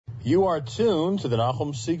You are tuned to the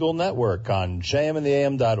Nachum Segal Network on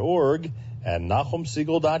jmandtheam.org and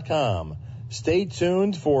NachumSegal.com. Stay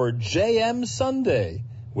tuned for JM Sunday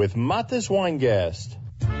with Matis Weingast.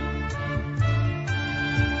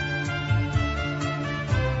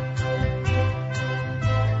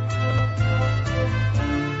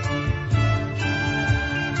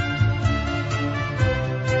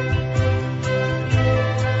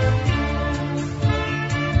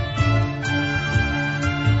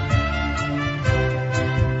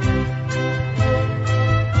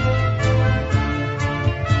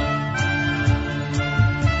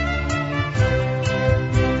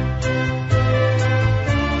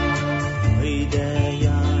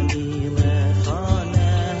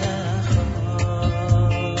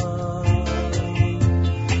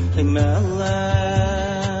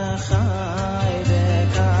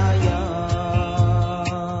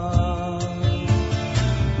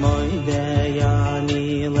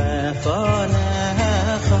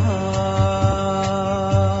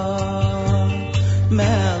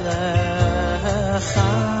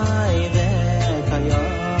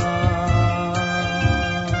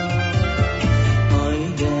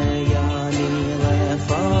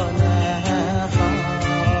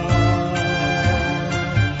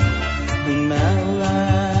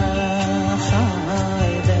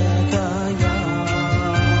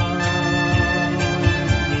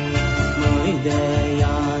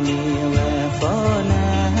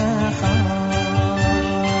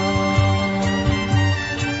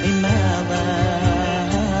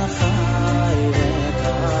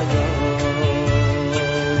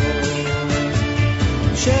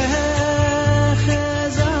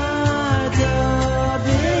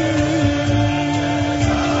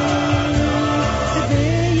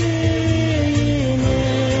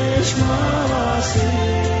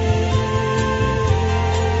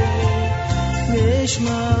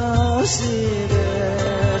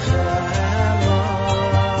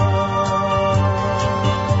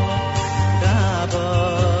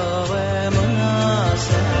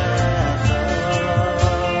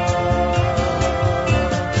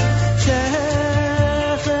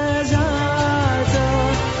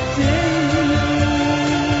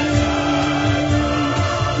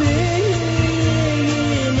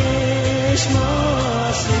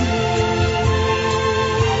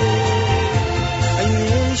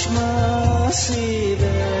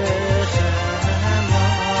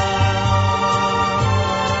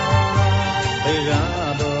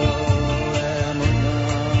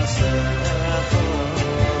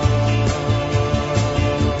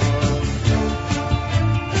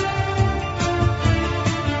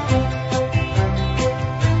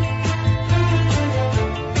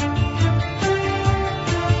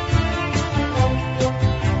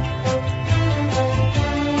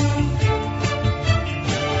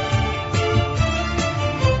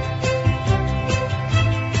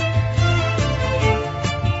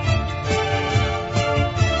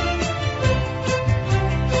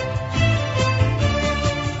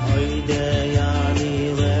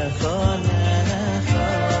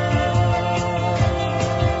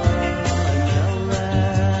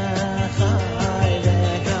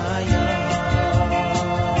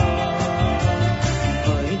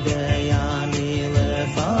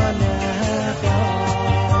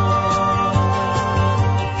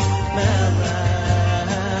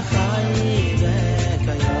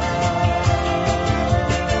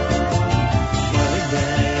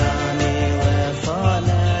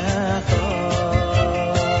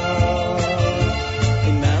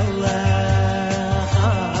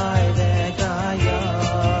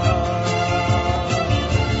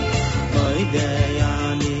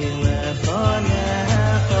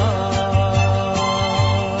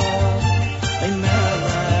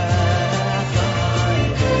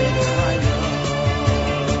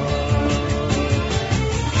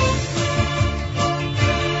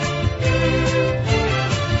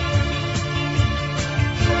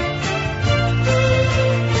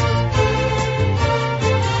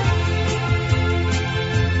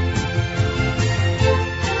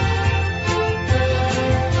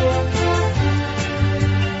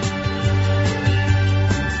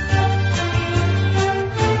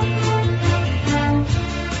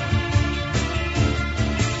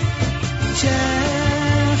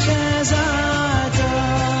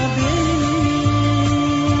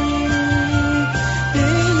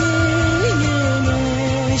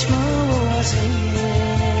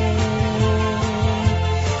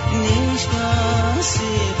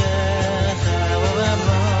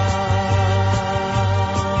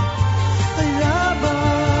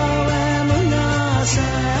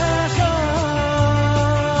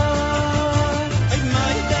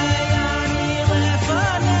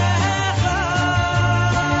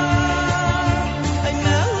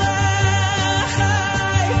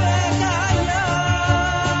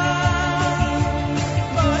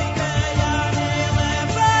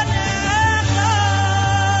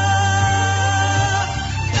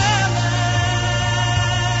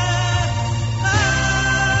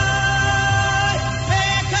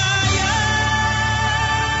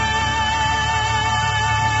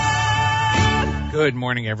 Good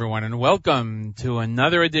morning, everyone, and welcome to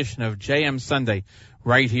another edition of JM Sunday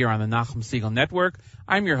right here on the Nachum Segal Network.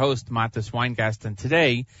 I'm your host, Matis Weingast, and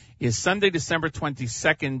today is Sunday, December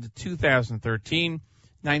 22nd, 2013,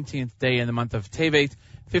 19th day in the month of Tevet,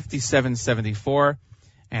 5774,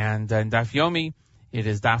 and in Daf Yomi, it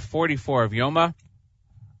is Daf 44 of Yoma.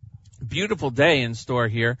 Beautiful day in store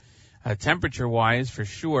here, temperature-wise for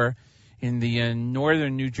sure, in the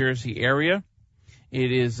northern New Jersey area.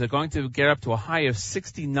 It is going to get up to a high of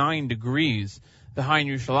 69 degrees. The high in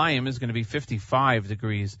Yerushalayim is going to be 55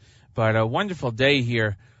 degrees. But a wonderful day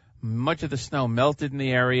here. Much of the snow melted in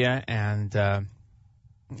the area, and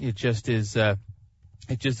it just is going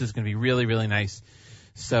to be really, really nice.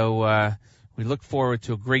 So we look forward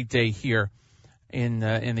to a great day here in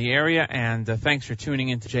the area. And thanks for tuning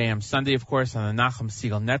in to JM Sunday, of course, on the Nachum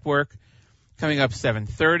Segal Network. Coming up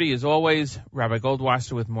 7:30, as always, Rabbi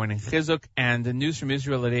Goldwasser with Morning Chizuk, and the news from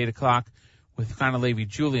Israel at 8 o'clock with Chana Levi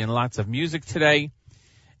Julie, and lots of music today.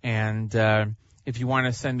 And if you want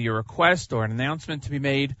to send me a request or an announcement to be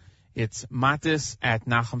made, it's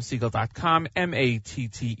matis@nachumsegal.com,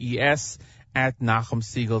 MATTES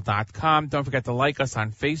 @nachumsegal.com. Don't forget to like us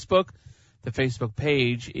on Facebook. The Facebook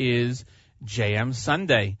page is JM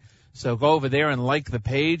Sunday. So go over there and like the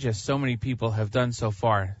page, as so many people have done so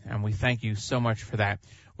far, and we thank you so much for that.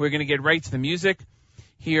 We're going to get right to the music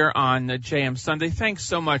here on JM Sunday. Thanks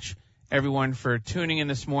so much, everyone, for tuning in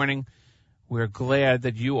this morning. We're glad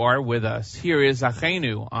that you are with us. Here is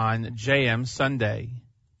Achenu on JM Sunday.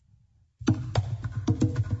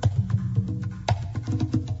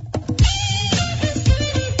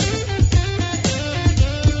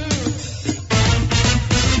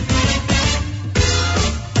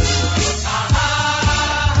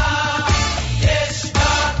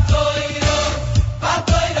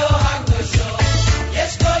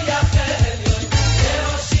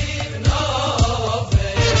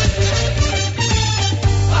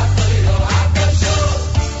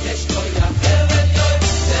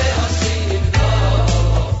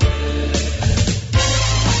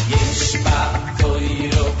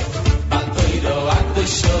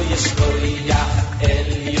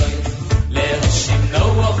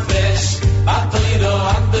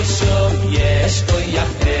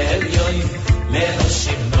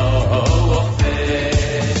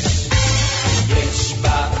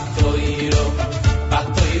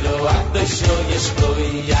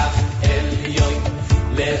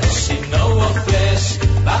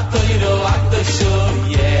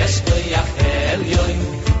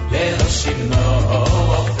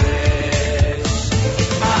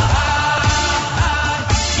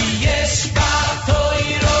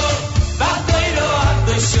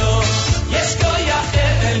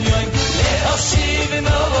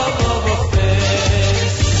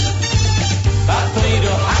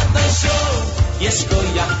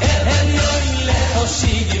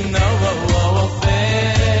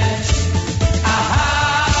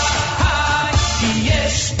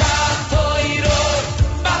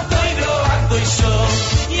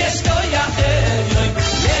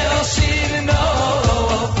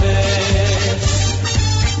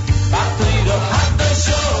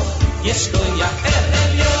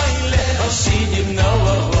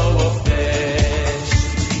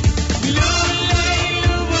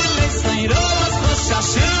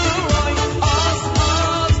 Soon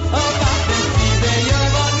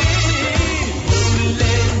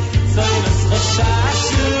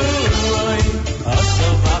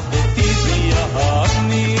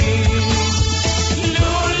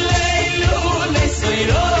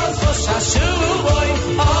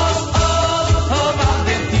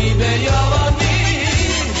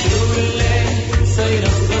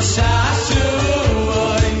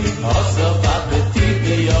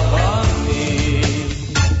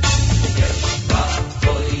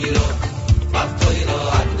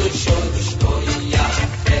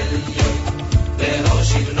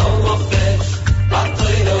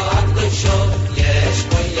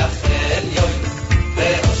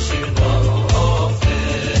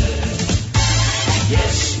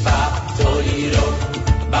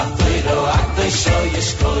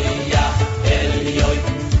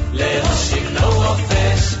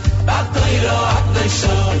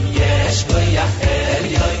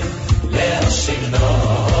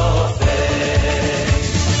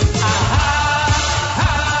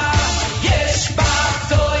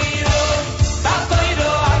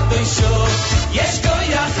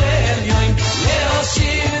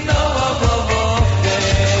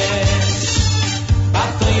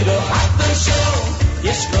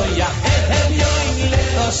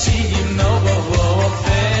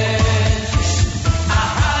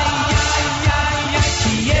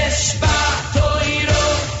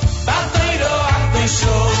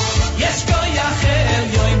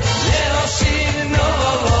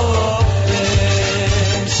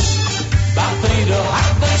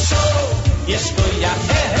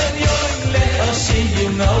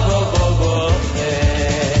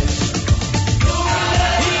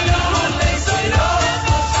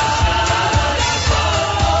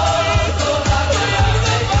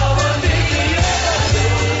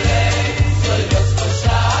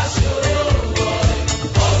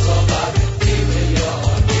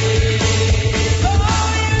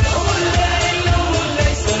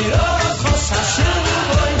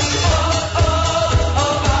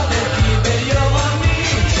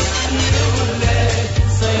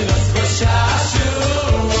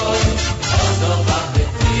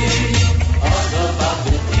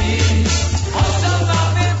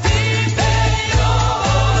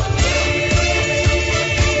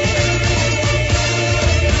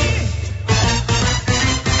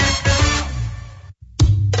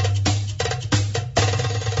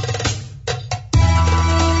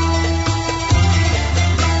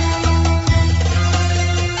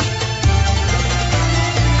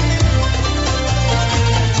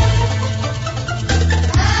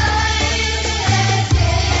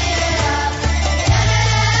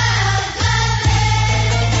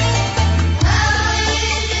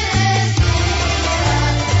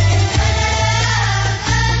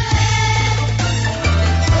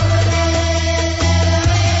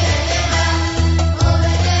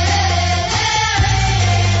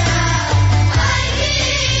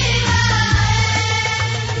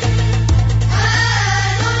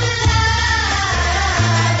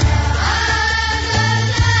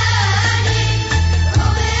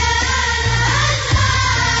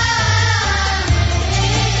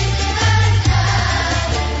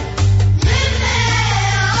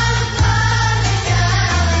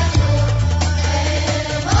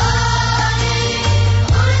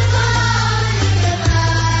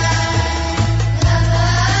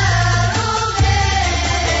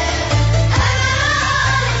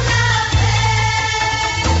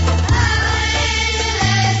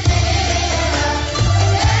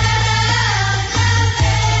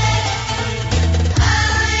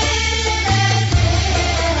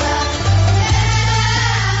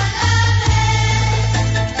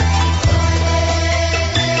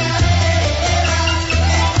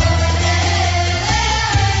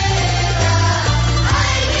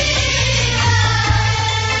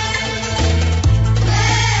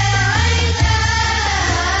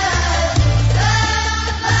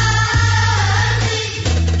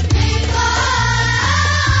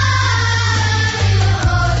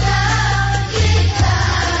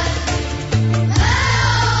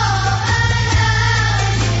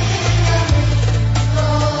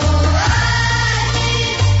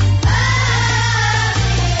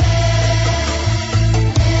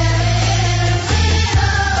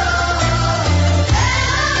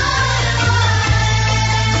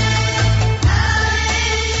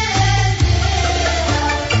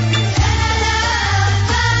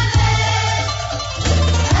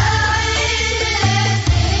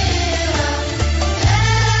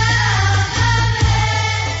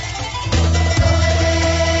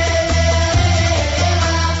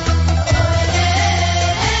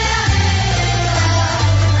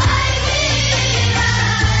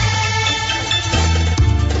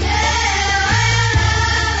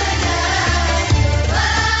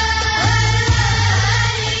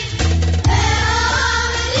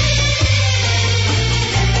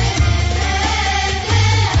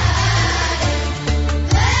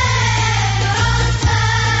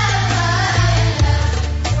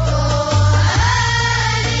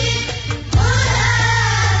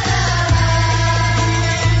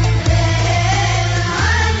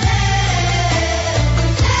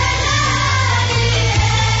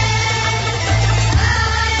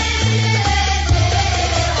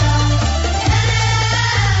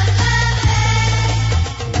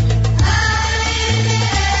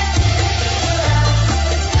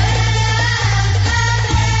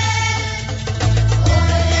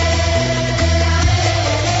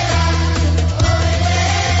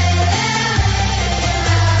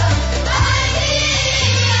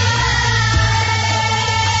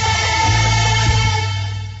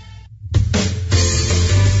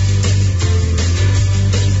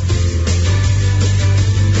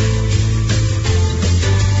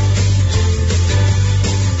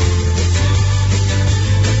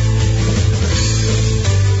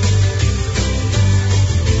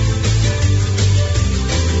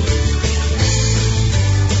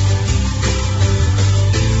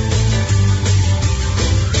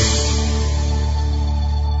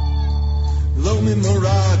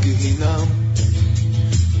ממורה גיהינם,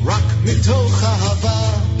 רק מתוך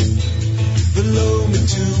אהבה, ולא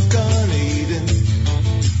מתוך גן עדן,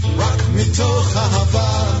 רק מתוך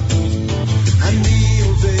אהבה, אני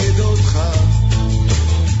עובד אותך,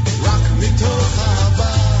 רק מתוך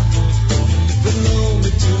אהבה, ולא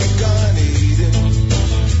מתוך גן עדן,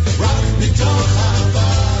 רק מתוך אהבה.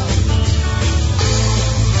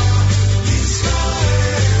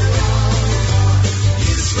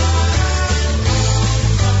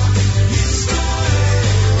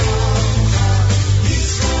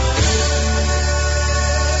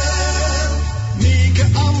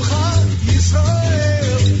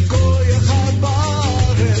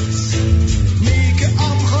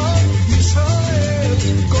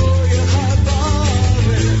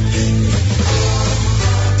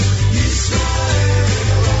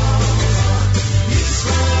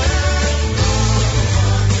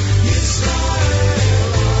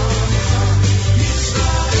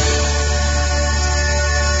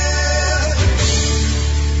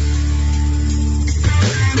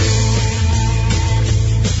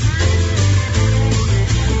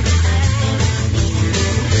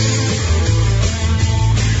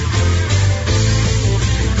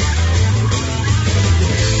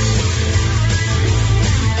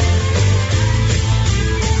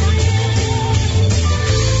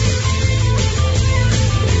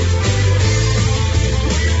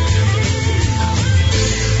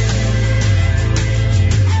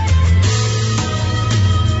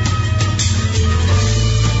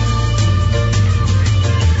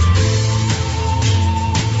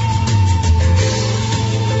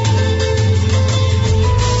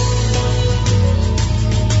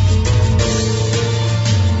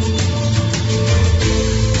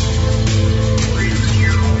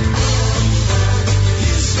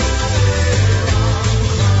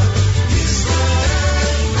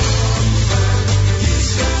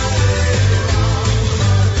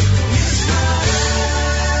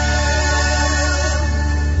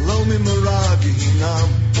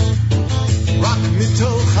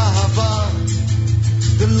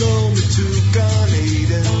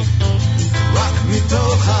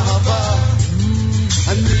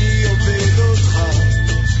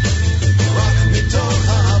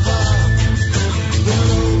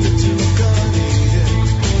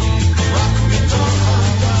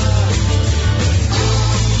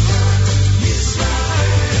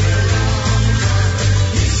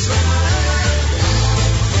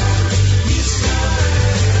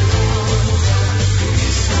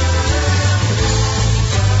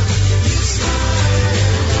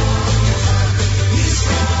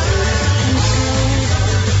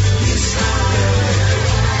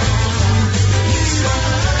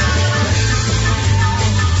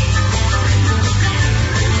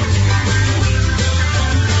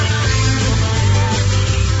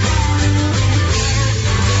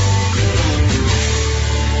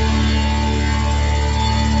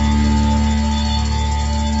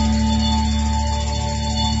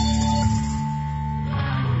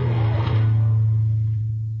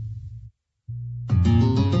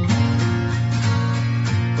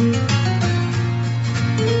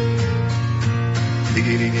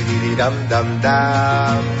 dum dum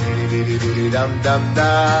dum, dum dum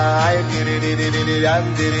dum,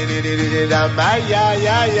 dum ay ay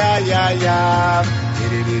ay ay ay ay,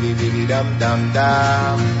 dum dum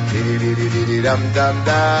dum, dum dum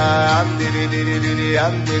dum,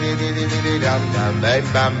 dum dum bam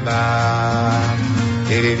bam bam,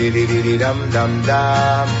 dum dum dum, dum dum dum,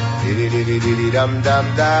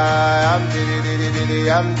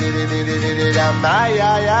 dum ay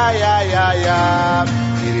ay ay ay ay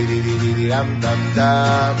ay. Dum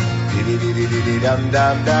dum dum, dum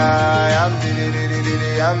dum dum,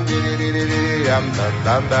 dum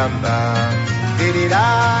dum dum dum, diddy da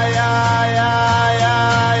ya ya ya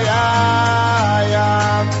ya ya,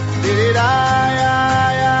 diddy da ya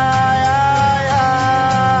ya ya ya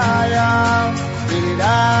ya, diddy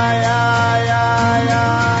da ya ya ya ya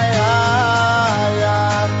ya,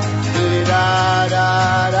 diddy da da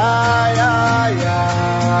da ya ya,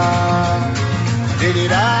 diddy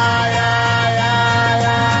da.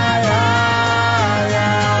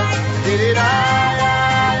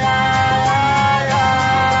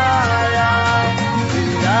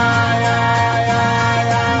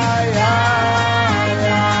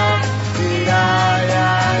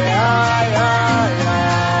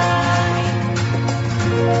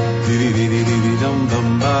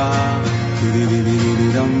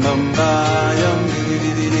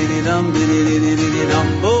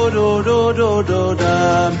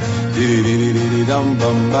 Dum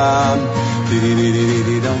bum bum,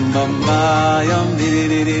 dum bum ba yum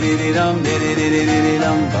dum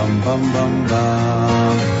bum bum bum ba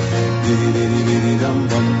dum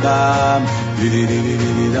bum ba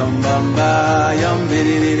dum bum ba yum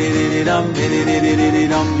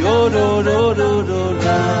dum yo do do do do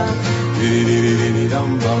da dum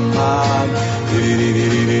bum ba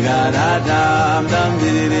da da dum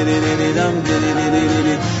dum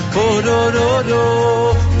oh do do do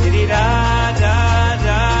da da da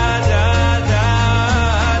da da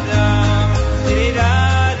da da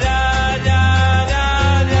da da da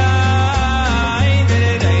da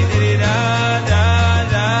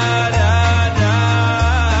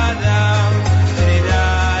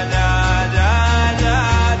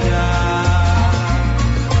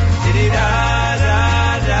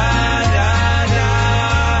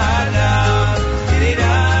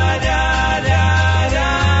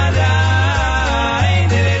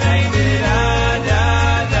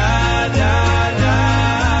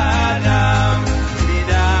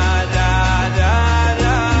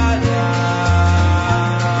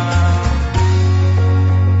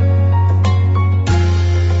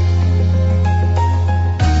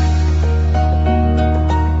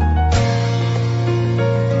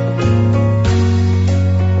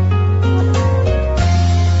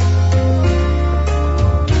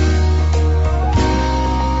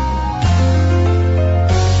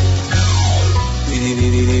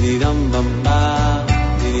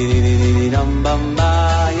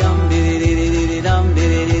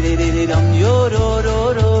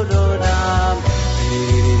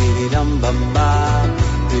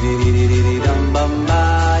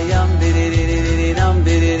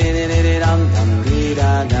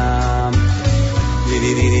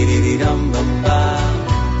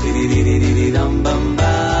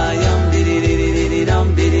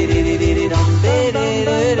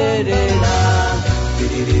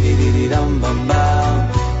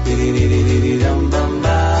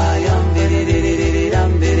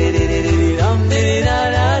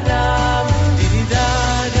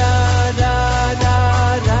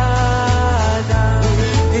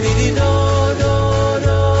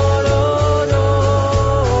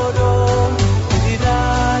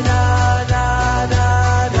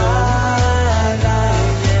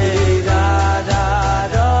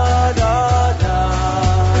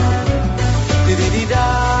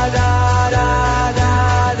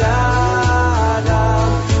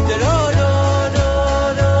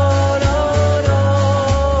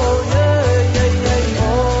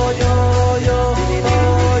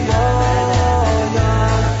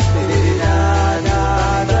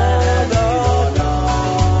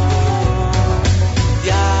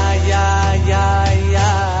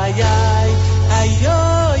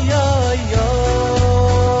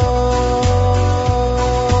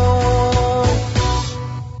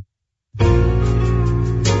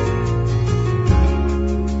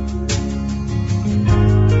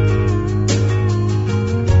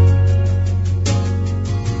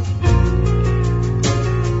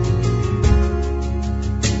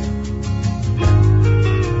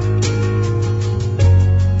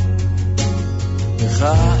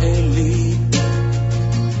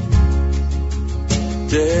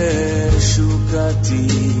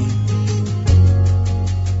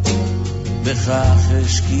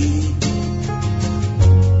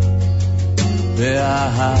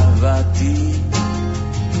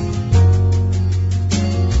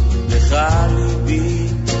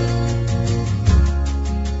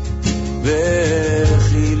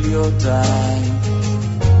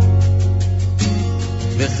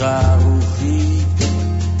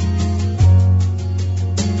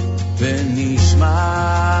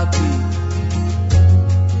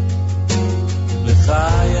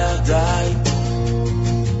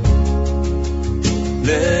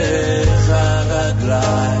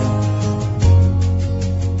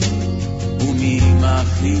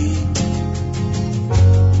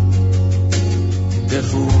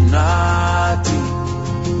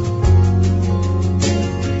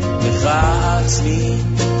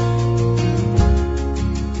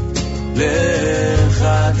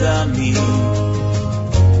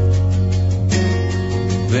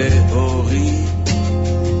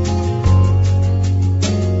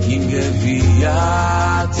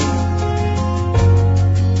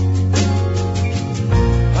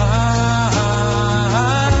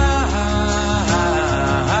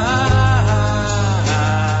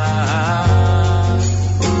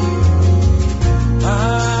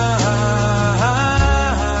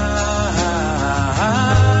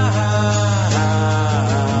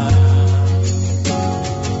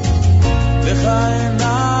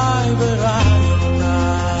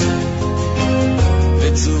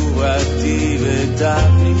B'tzurati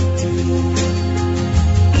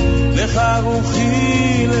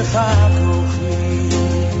לך כוחי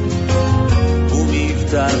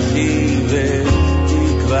ומבטחי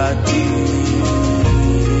ותקוותי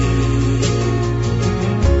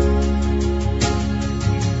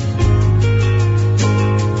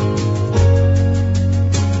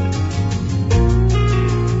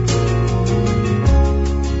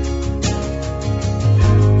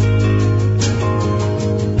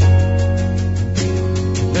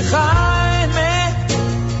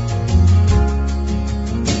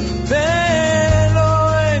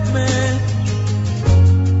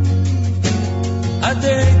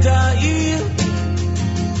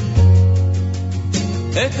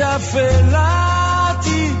את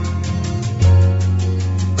אפלתי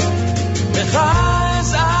לך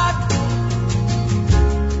אזעק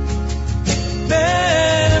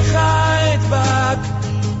לך אדבק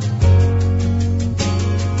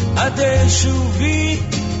עד שובי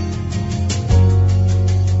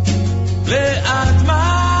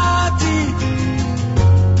לאדמתי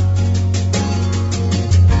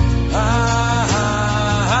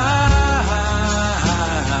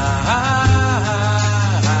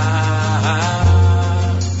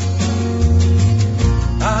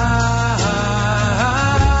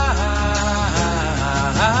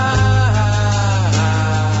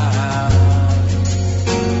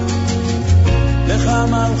לך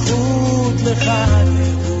נאום,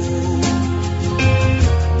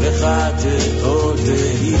 לך תאות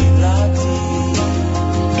תהילתי,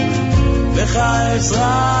 לך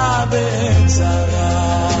עזרה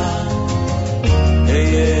בצרה,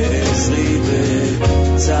 אהיה עזרי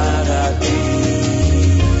בצרתי.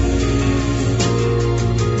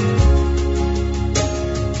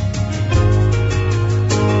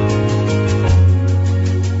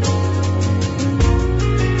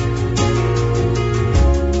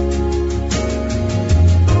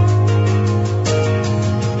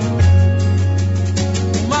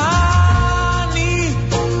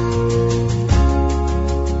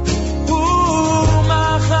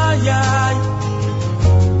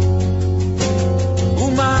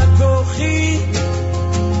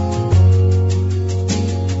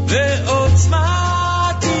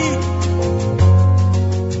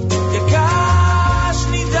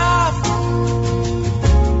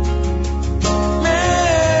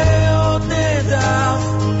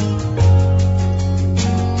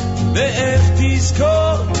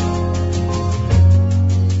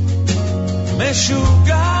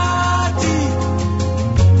 משוגעתי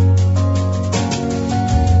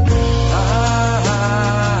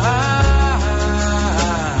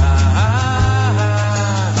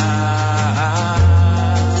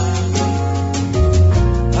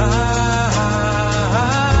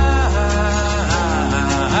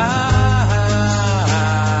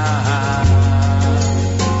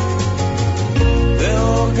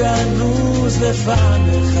ואורגנוז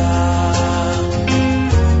לפניך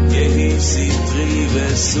סטרי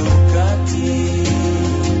וסוכתי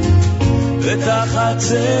ותחת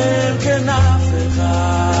צל כנפך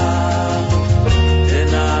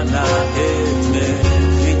תנענע את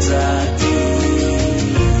מחיצתי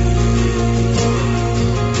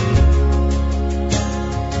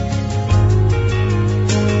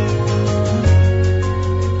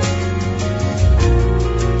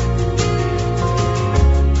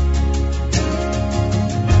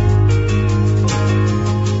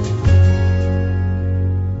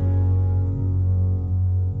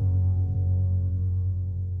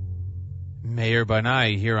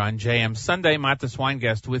Banai here on JM Sunday. Matis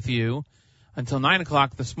Weingast with you until 9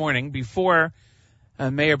 o'clock this morning. Before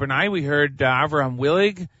Meir Banai, we heard Avram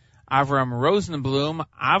Willig, Avram Rosenblum,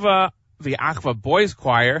 Ava the Achva Boys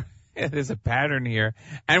Choir. There's a pattern here.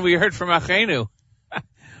 And we heard from Achenu.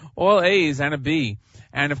 All A's and a B.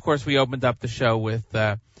 And of course we opened up the show with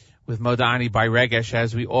Modani by Regesh,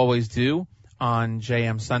 as we always do on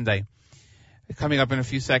JM Sunday. Coming up in a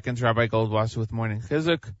few seconds, Rabbi Goldwasser with Morning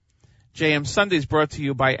Chizuk. JM Sunday is brought to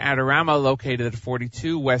you by Adorama, located at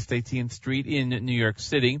 42 West 18th Street in New York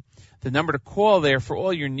City. The number to call there for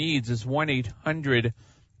all your needs is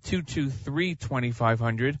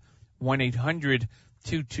 1-800-223-2500,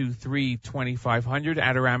 1-800-223-2500.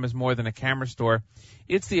 Adorama is more than a camera store.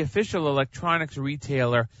 It's the official electronics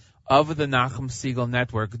retailer of the Nachum Segal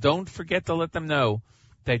Network. Don't forget to let them know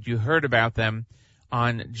that you heard about them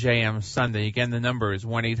on JM Sunday. Again, the number is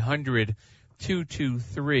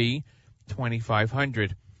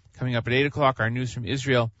 1-800-223-2500. Coming up at 8 o'clock, our news from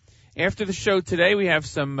Israel. After the show today, we have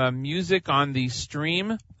some music on the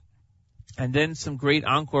stream and then some great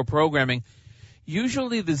encore programming.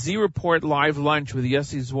 Usually the Z Report live lunch with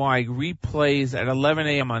Yossi Zweig replays at 11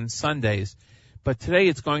 a.m. on Sundays, but today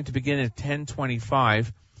it's going to begin at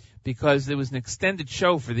 10:25. because there was an extended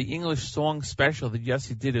show for the English song special that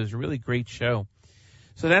Yossi did. It was a really great show.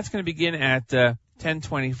 So that's going to begin at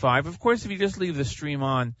 10:25. Of course, if you just leave the stream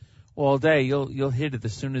on all day, you'll hit it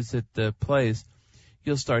as soon as it plays.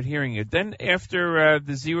 You'll start hearing it. Then after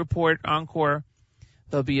the Z Report Encore,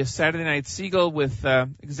 there'll be a Saturday Night Siegel with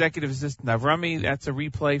Executive Assistant Avrami. That's a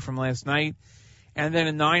replay from last night. And then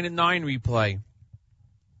a 9 at 9 replay.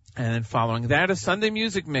 And then following that, a Sunday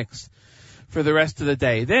music mix for the rest of the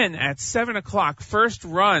day. Then at 7 o'clock, first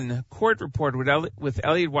run court report with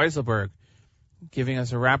Elliot Weiselberg, giving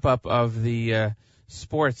us a wrap-up of the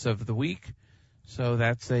sports of the week. So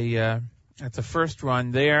that's a first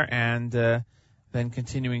run there, and then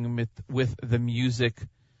continuing with the music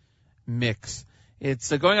mix.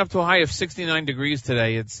 It's going up to a high of 69 degrees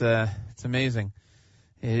today. It's amazing.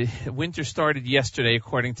 Winter started yesterday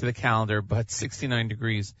according to the calendar, but 69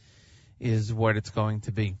 degrees is what it's going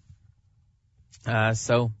to be.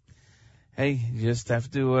 So, hey, you just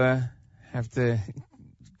have to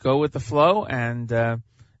go with the flow and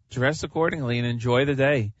dress accordingly and enjoy the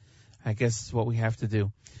day. I guess is what we have to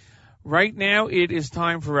do. Right now, it is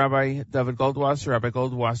time for Rabbi David Goldwasser. Rabbi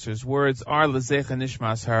Goldwasser's words are L'zecha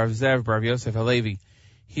Nishmas Harav Zev Bar Yosef Halevi.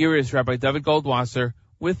 Here is Rabbi David Goldwasser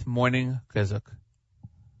with Morning Chizuk.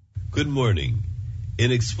 Good morning.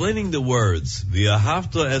 In explaining the words,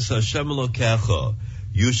 V'ahavta es Hashem Elokecha,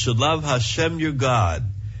 you should love Hashem your God,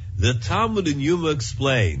 the Talmud in Yuma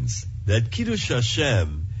explains that Kiddush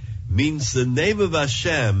Hashem means the name of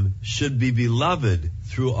Hashem should be beloved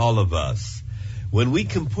through all of us. When we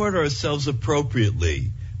comport ourselves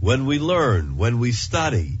appropriately, when we learn, when we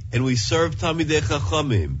study, and we serve Talmidei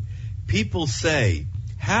Chachamim, people say,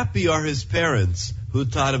 happy are his parents who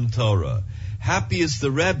taught him Torah. Happy is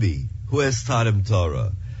the Rebbe who has taught him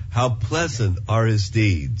Torah. How pleasant are his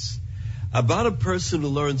deeds. About a person who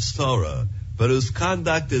learns Torah, but whose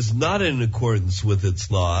conduct is not in accordance with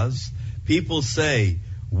its laws, people say,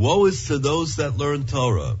 woe is to those that learn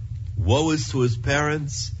Torah. Woe is to his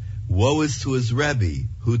parents. Woe is to his Rebbe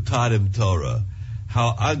who taught him Torah.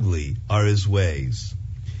 How ugly are his ways.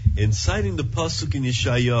 In citing the Pasuk in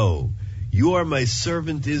Yeshayahu, you are my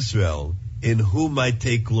servant Israel, in whom I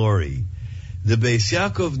take glory. The Beis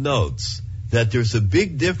Yaakov notes that there's a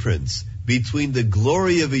big difference between the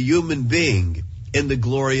glory of a human being and the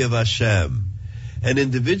glory of Hashem. An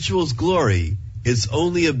individual's glory is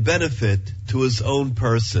only a benefit to his own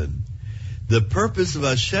person. The purpose of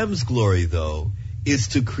Hashem's glory, though, is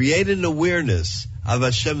to create an awareness of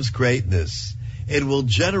Hashem's greatness. It will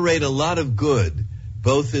generate a lot of good,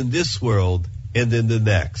 both in this world and in the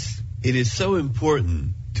next. It is so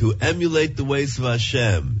important to emulate the ways of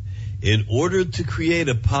Hashem in order to create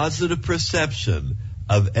a positive perception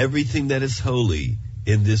of everything that is holy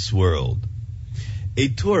in this world. A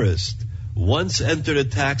tourist once entered a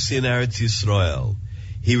taxi in Eretz Yisrael.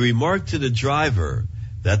 He remarked to the driver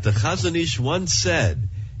that the Chazon Ish once said,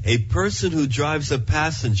 a person who drives a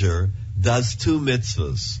passenger does two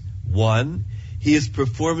mitzvahs. One, he is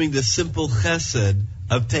performing the simple chesed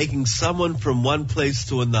of taking someone from one place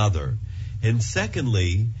to another. And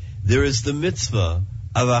secondly, there is the mitzvah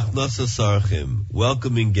of achnasas orchim,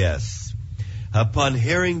 welcoming guests. Upon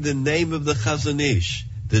hearing the name of the Chazon Ish,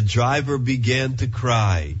 the driver began to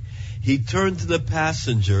cry. He turned to the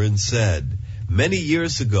passenger and said, many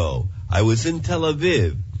years ago, I was in Tel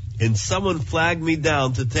Aviv, and someone flagged me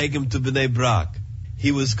down to take him to Bnei Brak.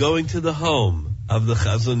 He was going to the home of the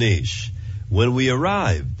Chazon Ish. When we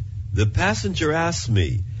arrived, the passenger asked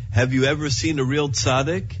me, have you ever seen a real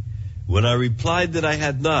tzaddik? When I replied that I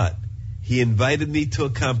had not, he invited me to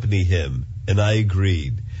accompany him, and I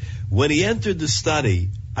agreed. When he entered the study,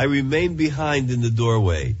 I remained behind in the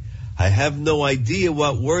doorway. I have no idea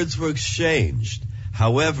what words were exchanged.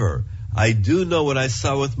 However, I do know what I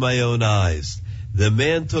saw with my own eyes. The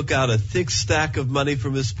man took out a thick stack of money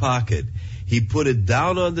from his pocket. He put it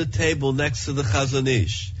down on the table next to the Chazon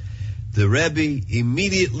Ish. The Rebbe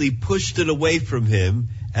immediately pushed it away from him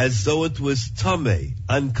as though it was tameh,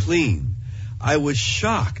 unclean. I was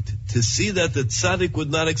shocked to see that the tzaddik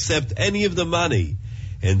would not accept any of the money,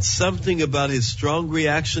 and something about his strong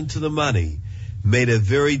reaction to the money made a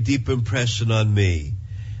very deep impression on me.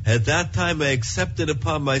 At that time I accepted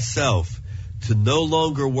upon myself to no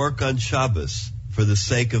longer work on Shabbos for the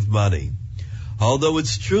sake of money. Although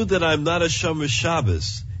it's true that I'm not a Shomer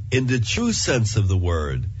Shabbos in the true sense of the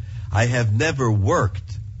word, I have never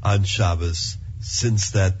worked on Shabbos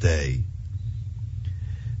since that day.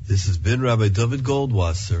 This has been Rabbi David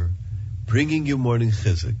Goldwasser bringing you Morning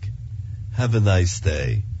Chizuk. Have a nice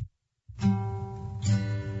day.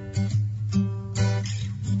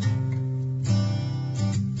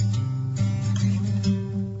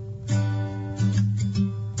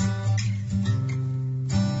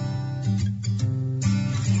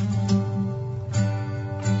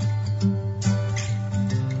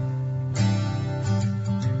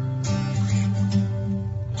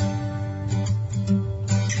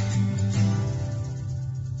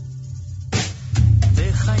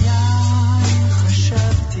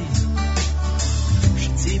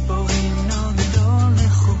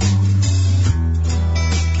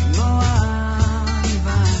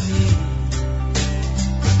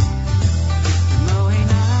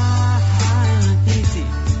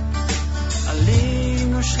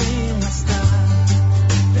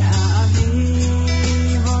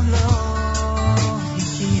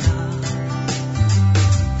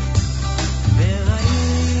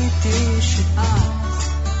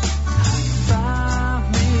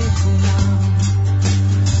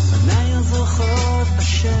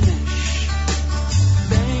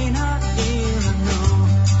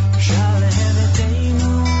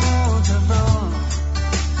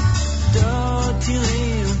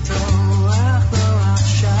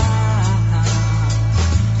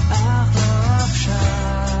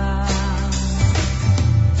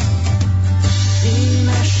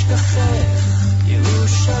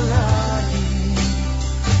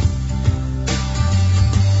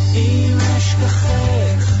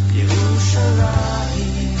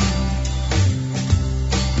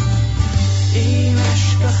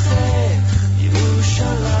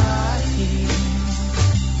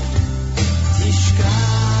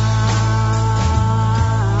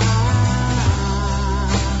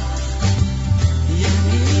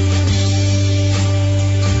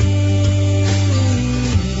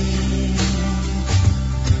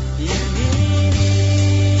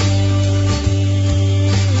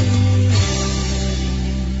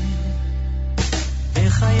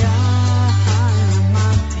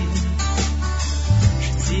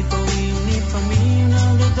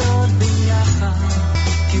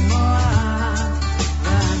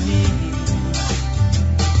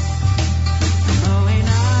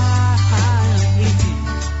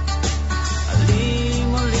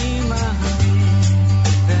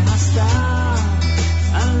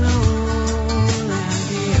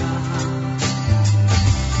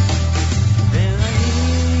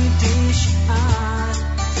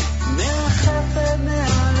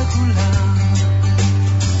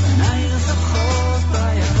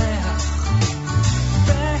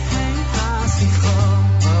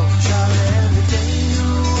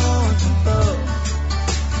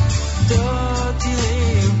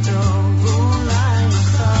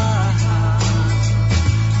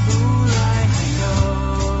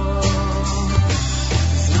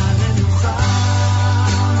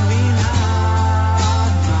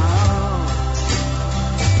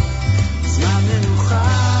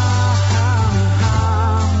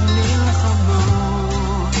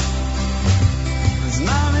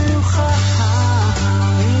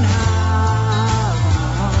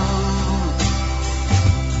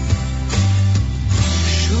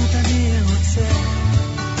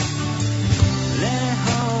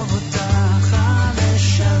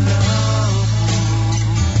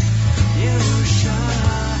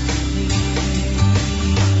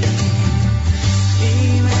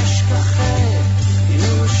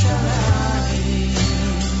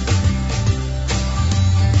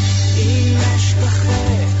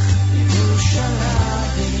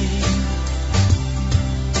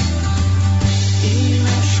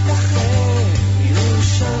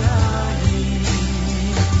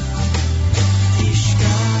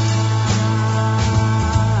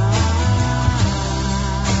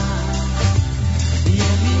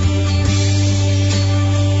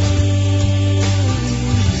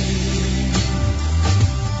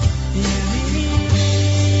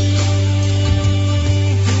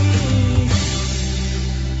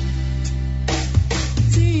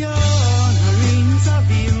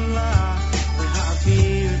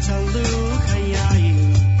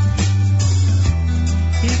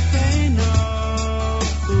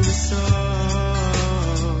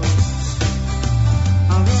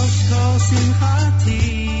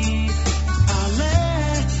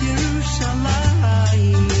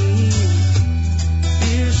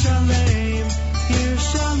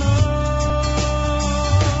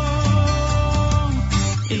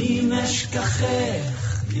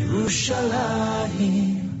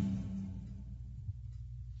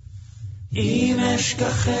 אם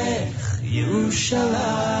אשכחך ירושלים,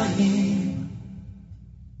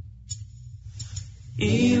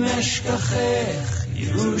 אם אשכחך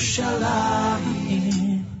ירושלים,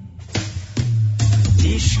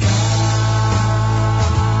 תשכח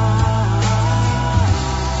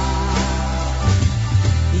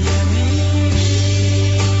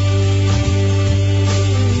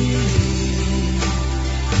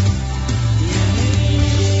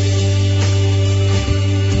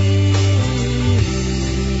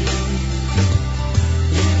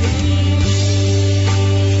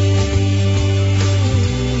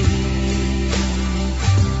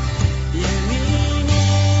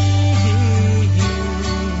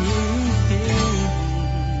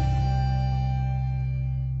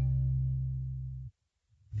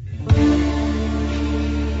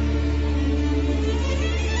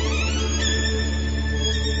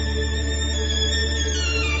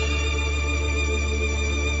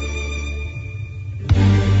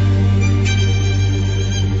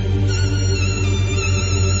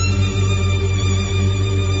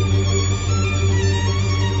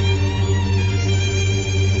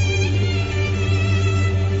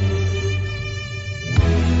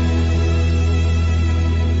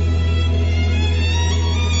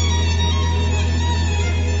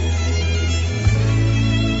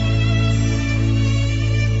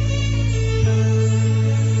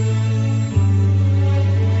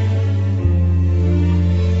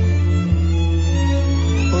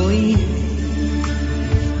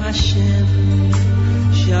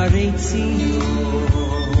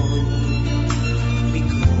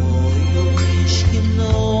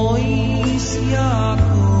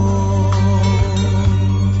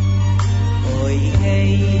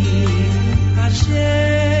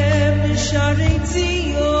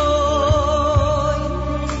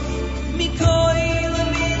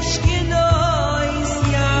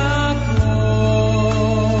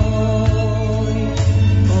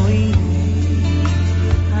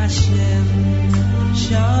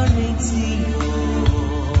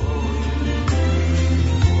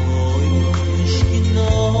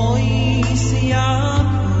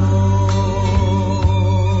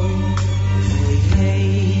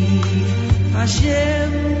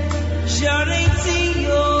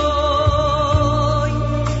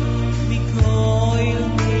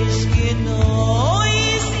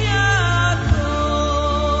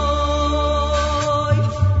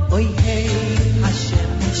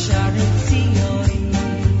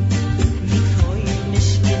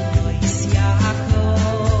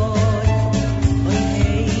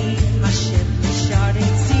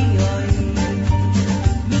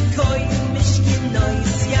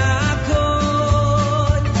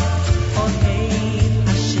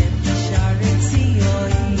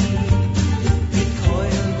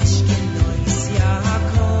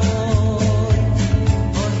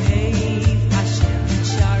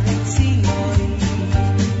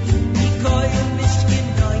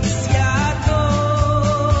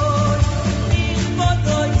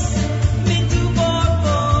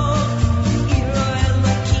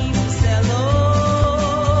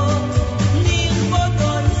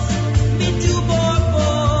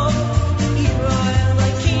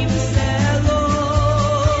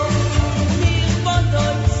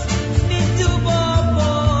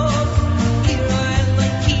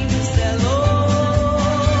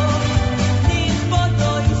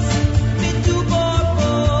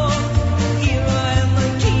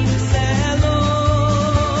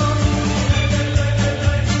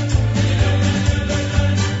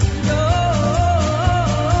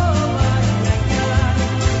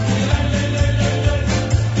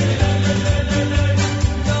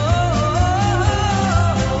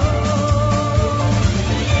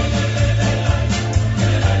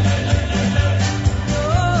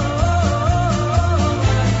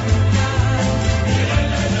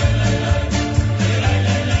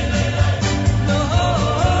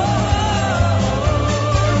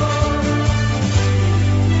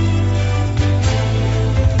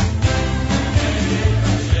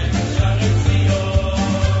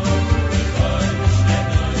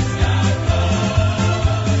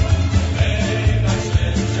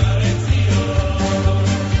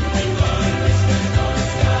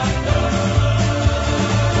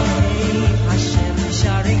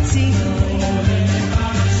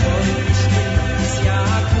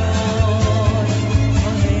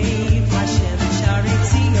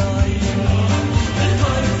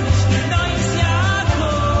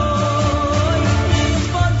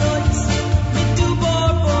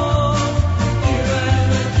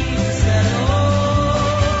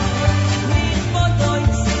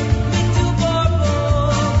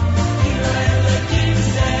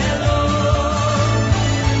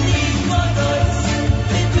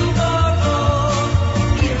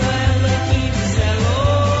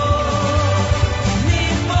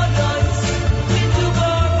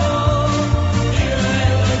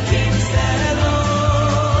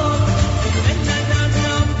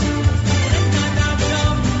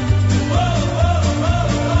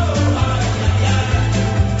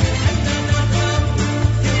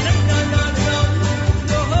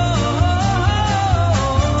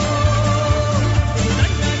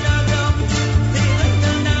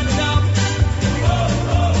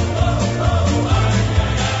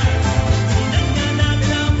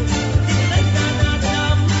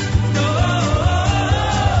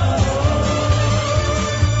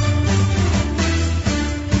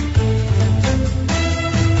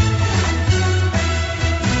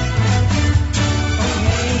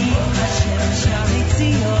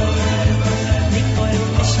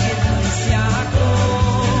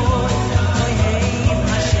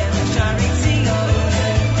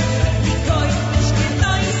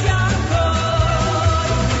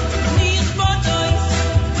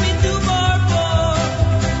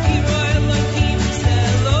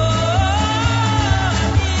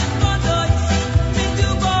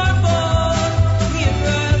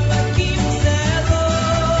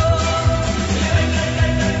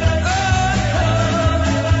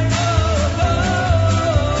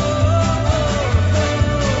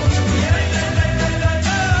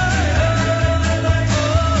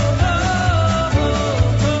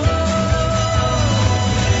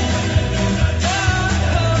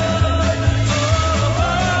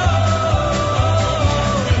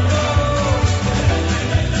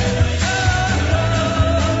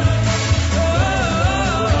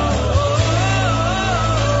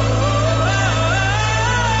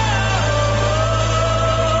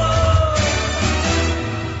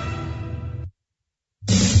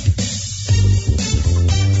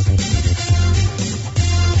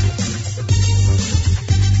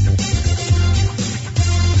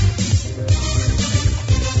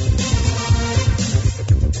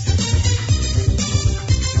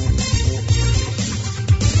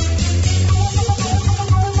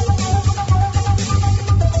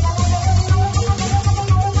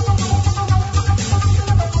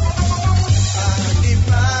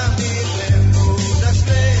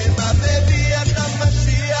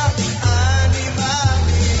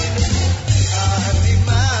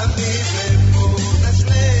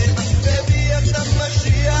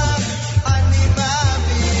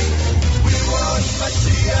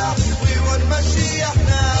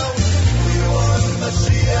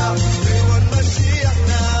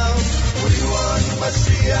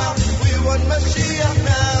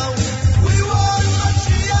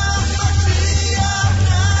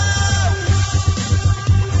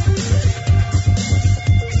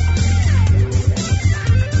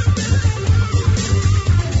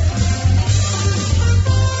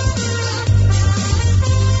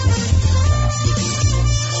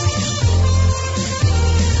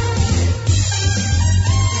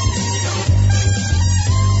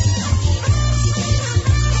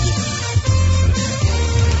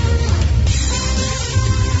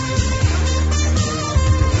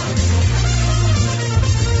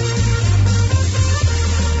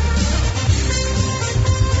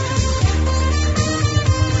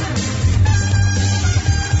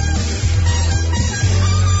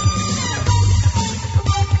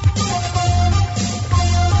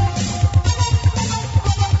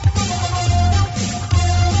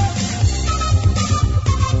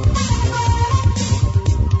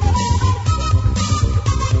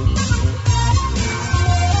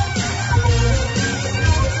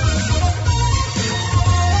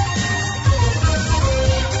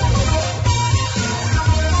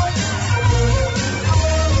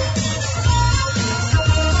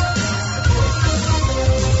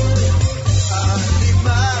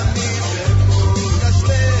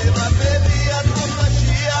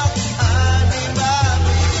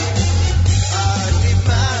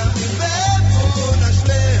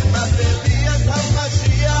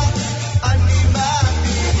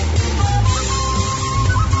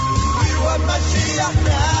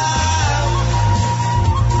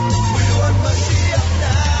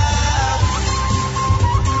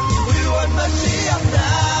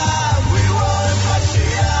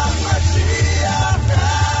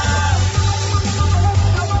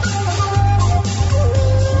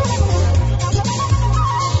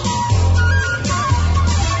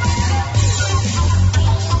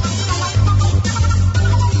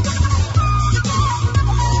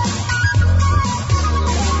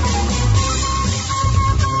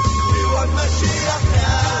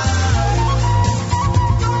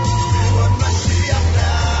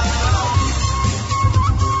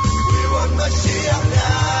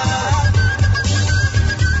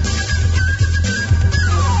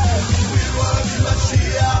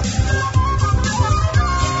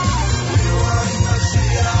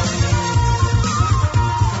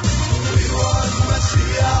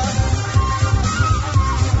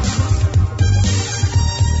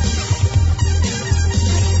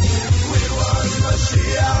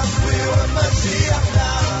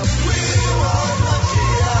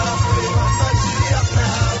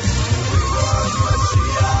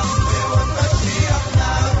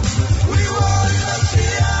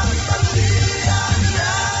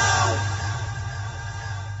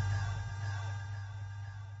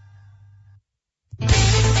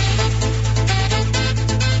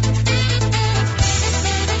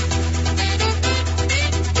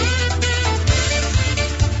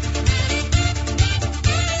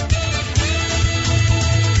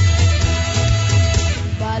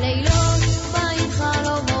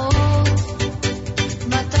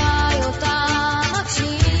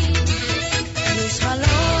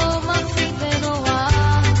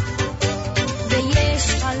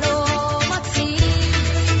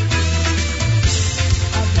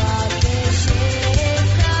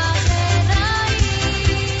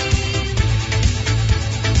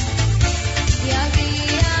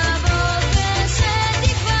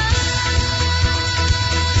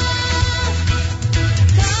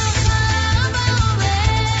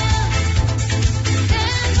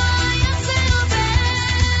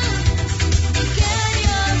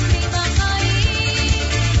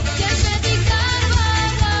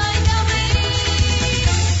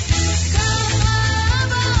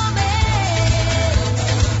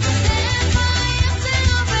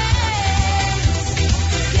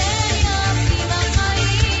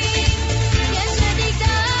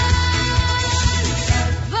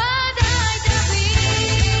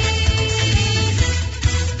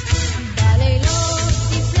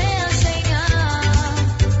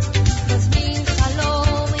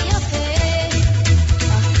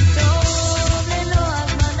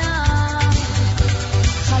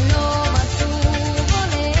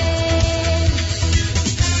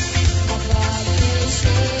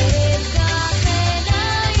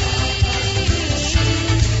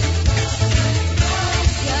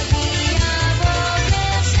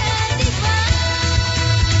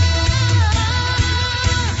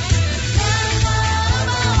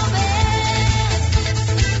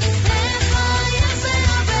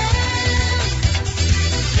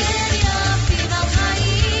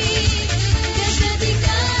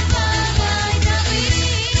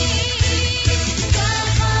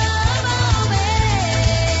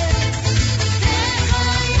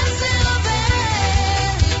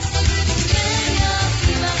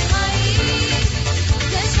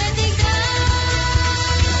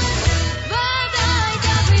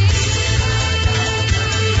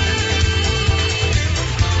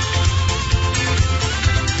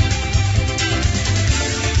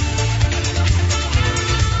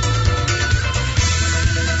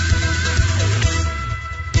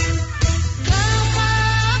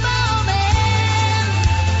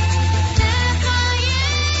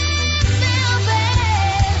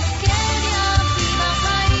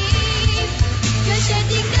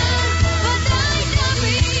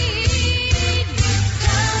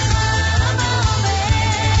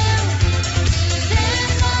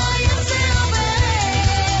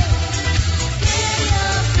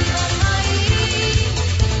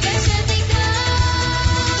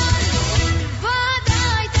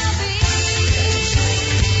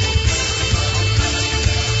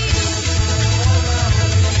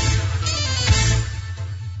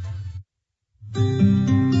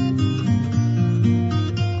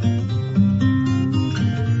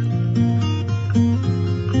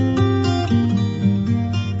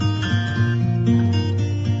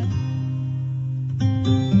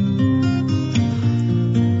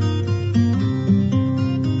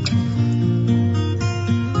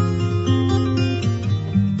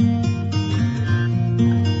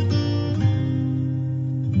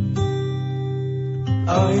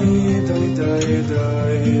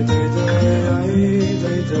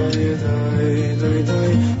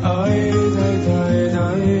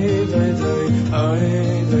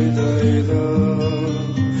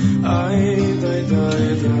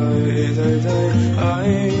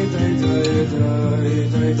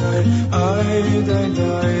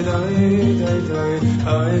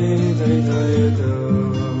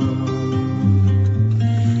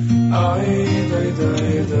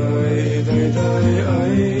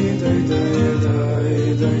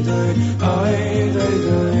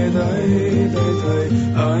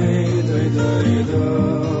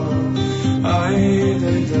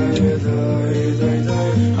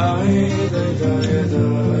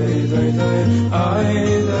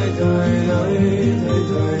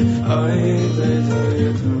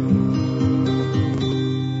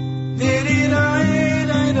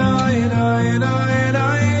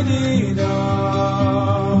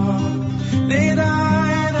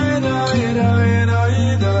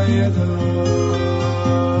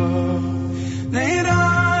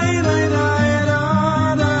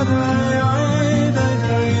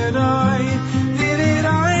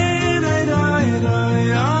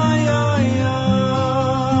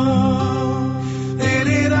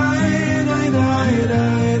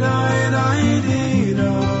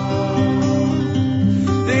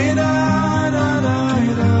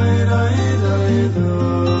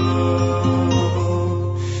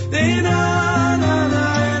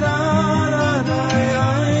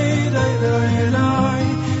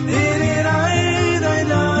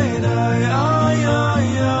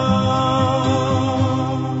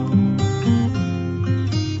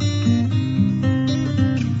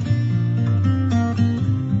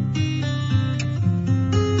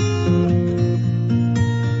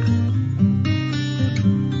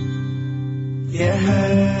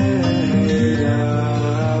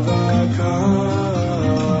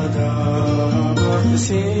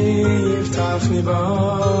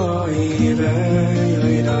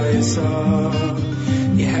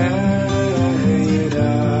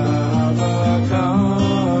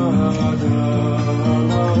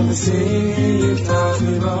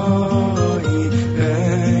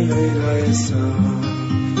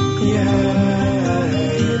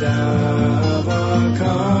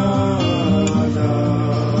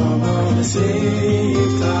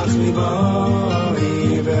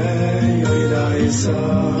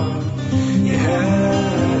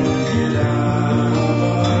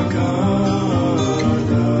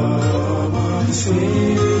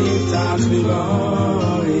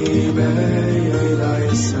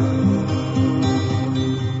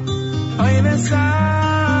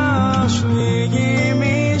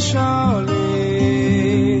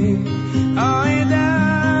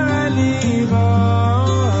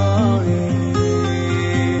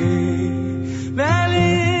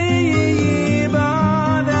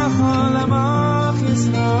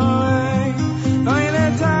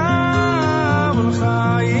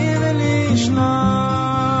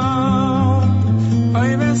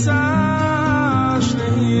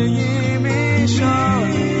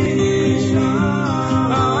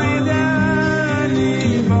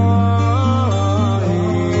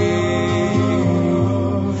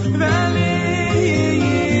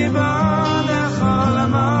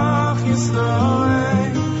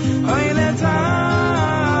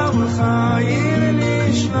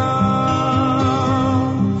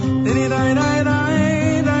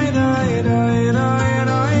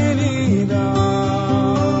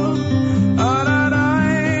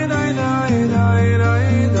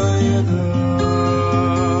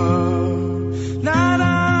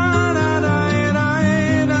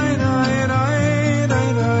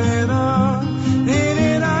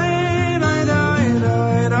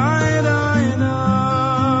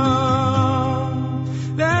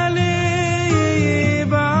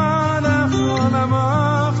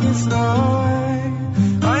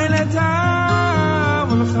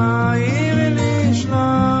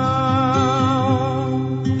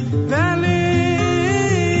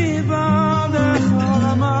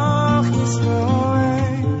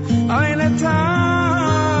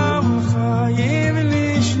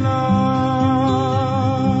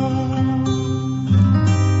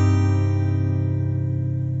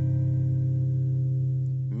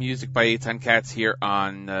By Eitan Katz here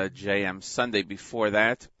on JM Sunday. Before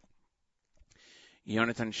that,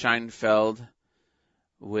 Jonathan Scheinfeld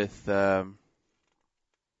with I'm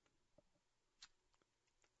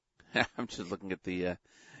just looking at the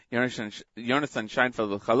Jonathan Scheinfeld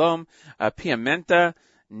with Chalom, Piamenta,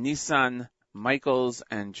 Nissan Michaels,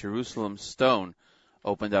 and Jerusalem Stone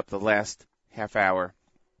opened up the last half hour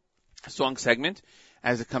song segment.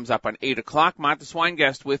 as it comes up on 8 o'clock. Matis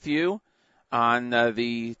Weingast with you on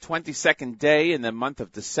the 22nd day in the month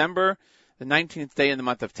of December, the 19th day in the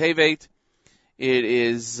month of Tevet. It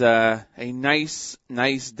is a nice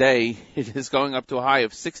day. It is going up to a high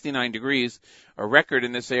of 69 degrees, a record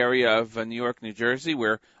in this area of New York, New Jersey.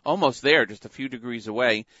 We're almost there, just a few degrees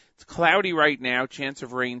away. It's cloudy right now, chance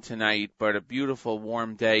of rain tonight, but a beautiful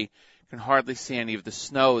warm day. You can hardly see any of the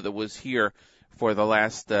snow that was here for the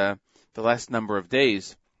last number of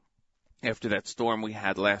days after that storm we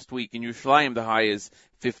had last week. In Yerushalayim, the high is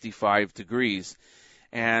 55 degrees.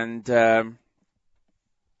 And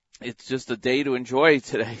it's just a day to enjoy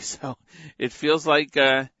today, so it feels like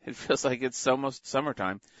it's almost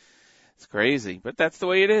summertime. It's crazy, but that's the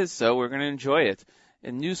way it is, so we're going to enjoy it.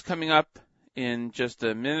 And news coming up in just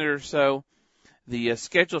a minute or so. The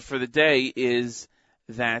schedule for the day is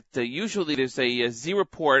that usually there's a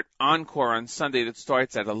Z-Report encore on Sunday that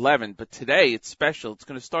starts at 11, but today it's special. It's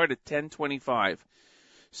going to start at 10:25.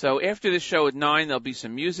 So after the show at 9, there'll be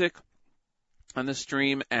some music on the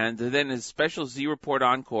stream, and then a special Z-Report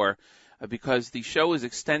encore because the show is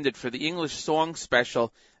extended for the English song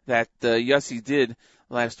special that Yossi did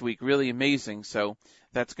last week. Really amazing. So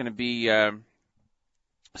that's going to be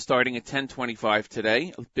starting at 10:25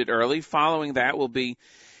 today, a bit early. Following that will be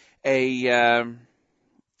an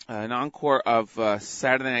encore of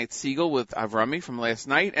Saturday Night Segal with Avrami from last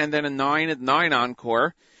night, and then a 9 at 9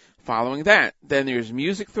 encore following that. Then there's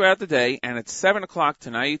music throughout the day, and at 7 o'clock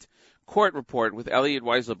tonight, Court Report with Elliot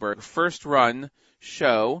Weiselberg, first run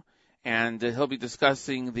show, and he'll be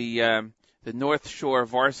discussing the North Shore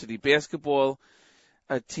varsity basketball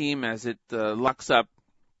team as it locks up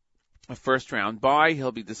a first round bye.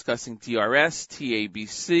 He'll be discussing DRS,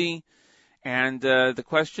 TABC, and the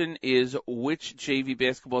question is which JV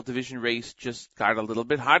basketball division race just got a little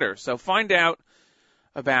bit hotter. So find out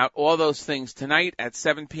about all those things tonight at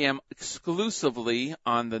 7 p.m. exclusively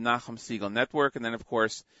on the Nachum Segal Network, and then, of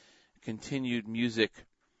course, continued music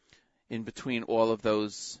in between all of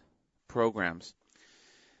those programs.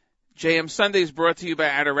 JM Sunday is brought to you by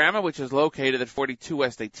Adorama, which is located at 42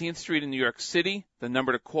 West 18th Street in New York City. The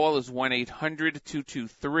number to call is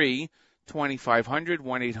 1-800-223-2500,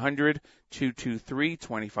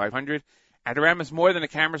 1-800-223-2500. Adorama is more than a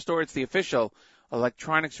camera store. It's the official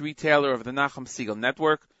electronics retailer of the Nachum Segal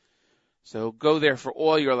Network. So go there for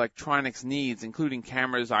all your electronics needs, including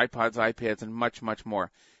cameras, iPods, iPads, and much, much more.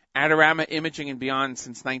 Adorama Imaging and Beyond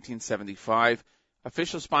since 1975.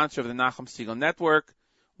 Official sponsor of the Nachum Segal Network,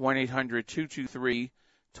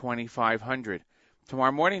 1-800-223-2500.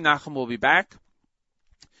 Tomorrow morning, Nachum will be back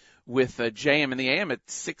with JM in the AM at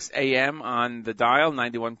 6 a.m. on the dial,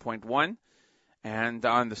 91.1, and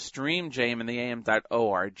on the stream,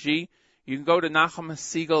 jmintheam.org. You can go to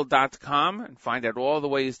NachumSegal.com and find out all the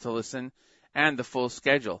ways to listen and the full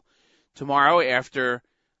schedule. Tomorrow, after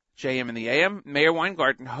JM in the AM, Meir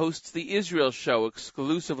Weingarten hosts the Israel show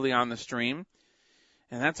exclusively on the stream.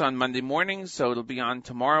 And that's on Monday morning, so it'll be on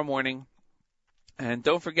tomorrow morning. And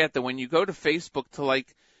don't forget that when you go to Facebook to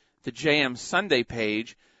like the JM Sunday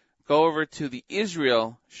page, go over to the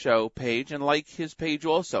Israel show page and like his page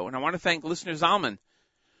also. And I want to thank listener Zalman,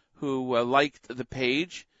 who liked the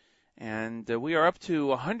page. And we are up to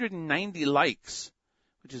 190 likes,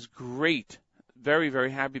 which is great. Very,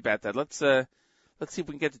 very happy about that. Let's see if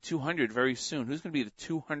we can get to 200 very soon. Who's going to be the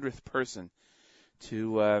 200th person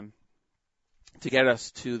to get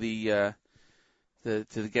us to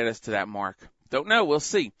get us to that mark? Don't know. We'll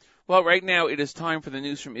see. Well, right now it is time for the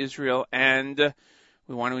news from Israel, and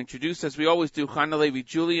we want to introduce, as we always do, Chana Levi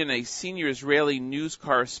Julian, a senior Israeli news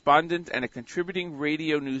correspondent and a contributing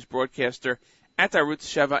radio news broadcaster at Arutz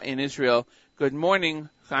Sheva in Israel. Good morning,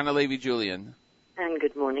 Chana Levi Julian. And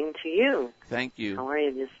good morning to you. Thank you. How are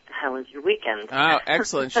you? How was your weekend? Oh,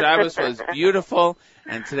 excellent. Shabbos was beautiful,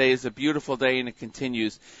 and today is a beautiful day, and it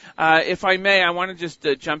continues. If I may, I want to just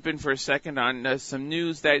jump in for a second on some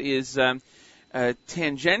news that is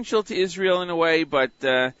tangential to Israel in a way, but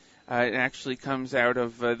it actually comes out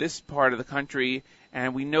of this part of the country,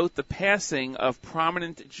 and we note the passing of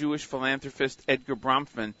prominent Jewish philanthropist Edgar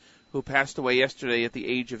Bronfman, who passed away yesterday at the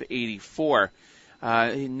age of 84.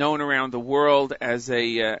 Known around the world as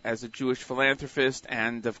a Jewish philanthropist,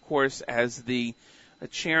 and of course as the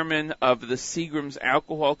chairman of the Seagram's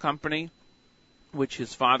Alcohol Company, which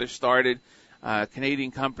his father started, a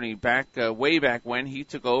Canadian company way back when he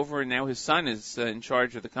took over, and now his son is in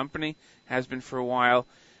charge of the company, has been for a while.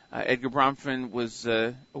 Edgar Bronfman was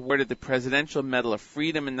awarded the Presidential Medal of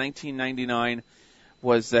Freedom in 1999,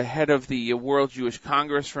 was the head of the World Jewish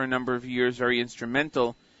Congress for a number of years, very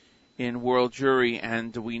instrumental in World Jewry,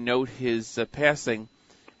 and we note his passing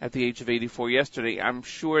at the age of 84 yesterday. I'm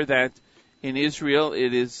sure that in Israel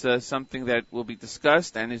it is something that will be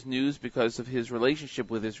discussed and is news because of his relationship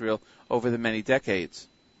with Israel over the many decades.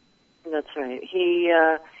 That's right.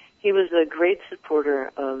 He was a great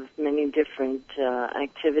supporter of many different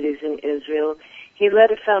activities in Israel. He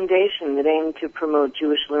led a foundation that aimed to promote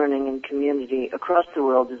Jewish learning and community across the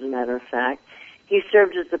world, as a matter of fact. He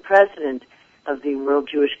served as the president of the World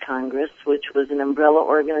Jewish Congress, which was an umbrella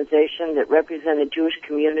organization that represented Jewish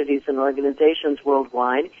communities and organizations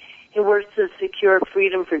worldwide. He worked to secure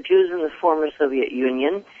freedom for Jews in the former Soviet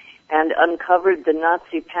Union and uncovered the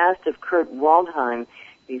Nazi past of Kurt Waldheim,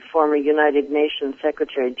 the former United Nations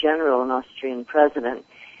Secretary General and Austrian president.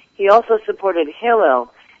 He also supported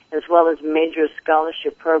Hillel, as well as major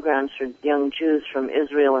scholarship programs for young Jews from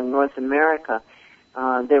Israel and North America.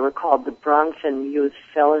 They were called the Bronfen Youth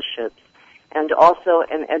Fellowships, and also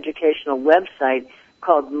an educational website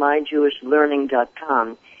called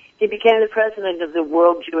myjewishlearning.com. He became the president of the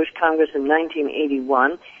World Jewish Congress in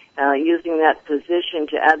 1981, using that position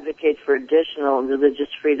to advocate for additional religious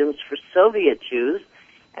freedoms for Soviet Jews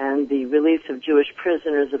and the release of Jewish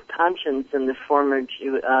prisoners of conscience in the former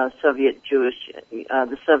Soviet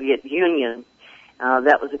Union.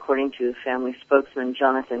 That was according to family spokesman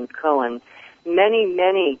Jonathan Cohen.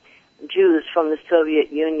 Many Jews from the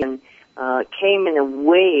Soviet Union came in a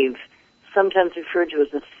wave, sometimes referred to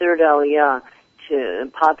as the third Aliyah,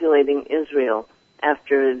 to populating Israel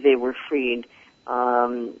after they were freed.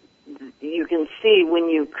 You can see when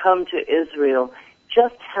you come to Israel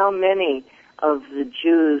just how many of the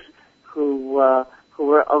Jews who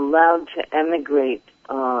were allowed to emigrate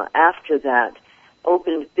after that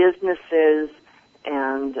opened businesses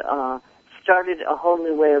and started a whole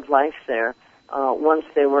new way of life there once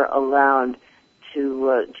they were allowed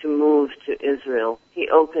to move to Israel. He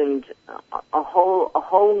opened a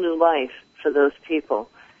whole new life for those people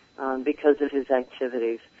because of his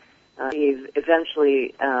activities. He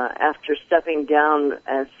eventually, after stepping down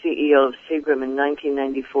as CEO of Seagram in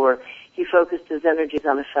 1994, he focused his energies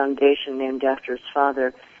on a foundation named after his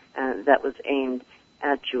father that was aimed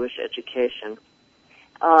at Jewish education.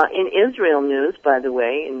 In Israel news, by the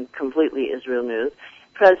way, in completely Israel news,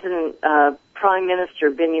 Prime Minister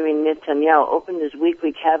Benjamin Netanyahu opened his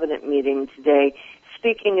weekly cabinet meeting today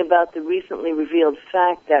speaking about the recently revealed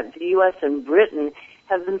fact that the U.S. and Britain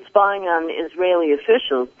have been spying on Israeli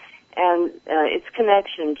officials and its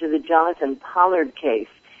connection to the Jonathan Pollard case.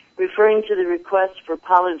 Referring to the request for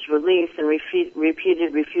Pollard's release and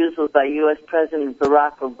repeated refusals by U.S. President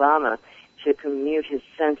Barack Obama to commute his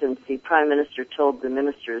sentence, the Prime Minister told the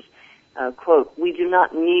ministers, quote, "We do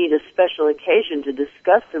not need a special occasion to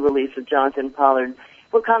discuss the release of Jonathan Pollard.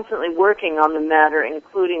 We're constantly working on the matter,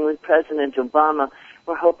 including with President Obama.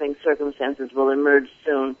 We're hoping circumstances will emerge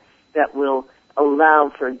soon that will allow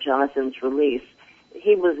for Jonathan's release."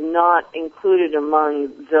 He was not included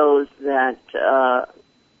among those that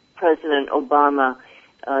President Obama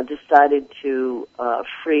decided to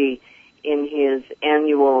free in his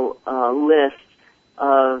annual list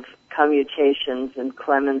of commutations and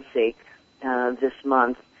clemency this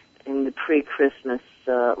month in the pre-Christmas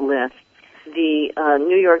list. The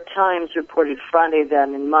New York Times reported Friday that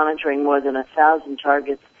in monitoring more than 1,000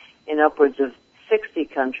 targets in upwards of 60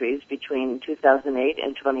 countries between 2008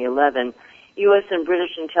 and 2011, U.S. and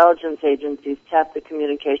British intelligence agencies tapped the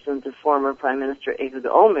communications of former Prime Minister Ehud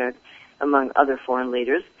Olmert, among other foreign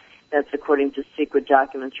leaders. That's according to secret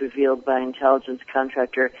documents revealed by intelligence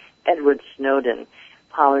contractor Edward Snowden.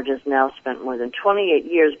 Pollard has now spent more than 28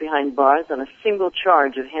 years behind bars on a single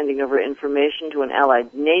charge of handing over information to an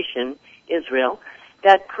allied nation, Israel.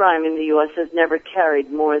 That crime in the U.S. has never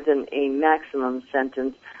carried more than a maximum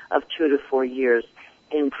sentence of 2 to 4 years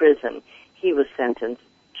in prison. He was sentenced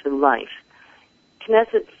to life.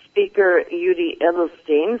 Knesset Speaker Yuli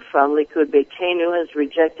Edelstein from Likud Beitenu has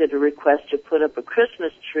rejected a request to put up a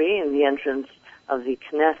Christmas tree in the entrance of the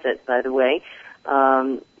Knesset, by the way.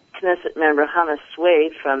 Knesset member Hannah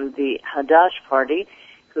Swade from the Hadash party,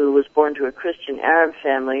 who was born to a Christian Arab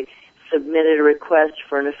family, submitted a request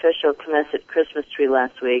for an official Knesset Christmas tree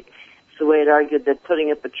last week. Swade argued that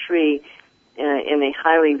putting up a tree in a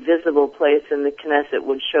highly visible place in the Knesset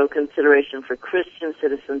would show consideration for Christian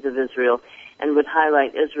citizens of Israel and would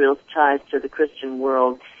highlight Israel's ties to the Christian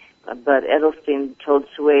world. But Edelstein told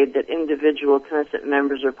Swade that individual Knesset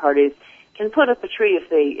members or parties can put up a tree if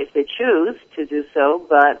they choose to do so,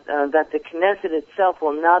 but that the Knesset itself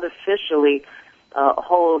will not officially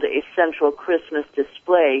hold a central Christmas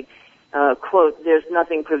display. Quote, "There's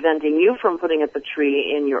nothing preventing you from putting up a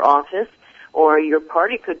tree in your office, or your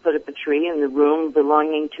party could put up a tree in the room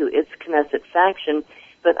belonging to its Knesset faction,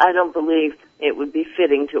 but I don't believe it would be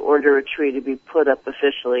fitting to order a tree to be put up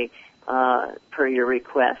officially per your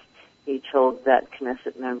request. He told that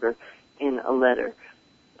Knesset member in a letter.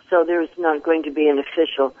 So there's not going to be an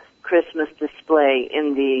official Christmas display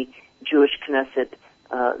in the Jewish Knesset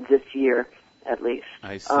this year, at least.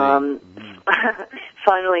 I see.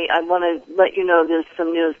 Finally, I want to let you know there's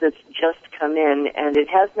some news that's just come in, and it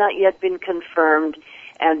has not yet been confirmed,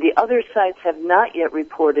 and the other sites have not yet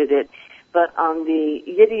reported it, but on the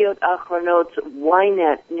Yediot Achronot's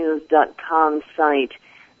ynetnews.com site,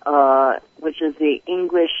 which is the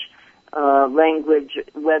English language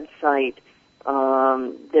website,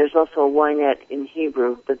 there's also a Ynet in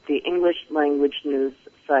Hebrew, but the English language news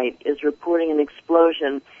site is reporting an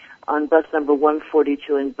explosion on bus number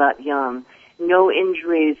 142 in Bat Yam. No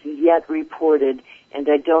injuries yet reported, and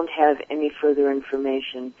I don't have any further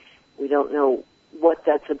information. We don't know what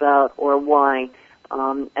that's about or why,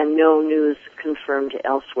 and no news confirmed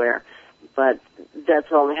elsewhere. But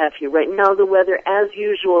that's all I have here. Right now, the weather, as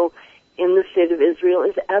usual, in the state of Israel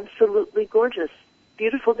is absolutely gorgeous.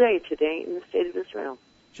 Beautiful day today in the state of Israel.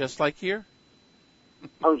 Just like here?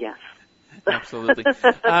 Oh, yes. Absolutely.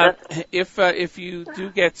 If you do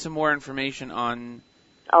get some more information on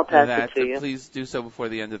I'll pass that, it to you. please do so before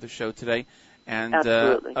the end of the show today. And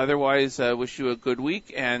Absolutely. Otherwise, wish you a good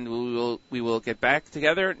week, and we will get back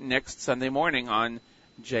together next Sunday morning on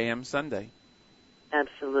JM Sunday.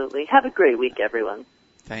 Absolutely. Have a great week, everyone.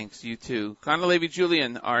 Thanks, you too. Connie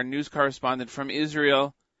Levy-Julian, our news correspondent from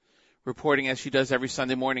Israel, reporting as she does every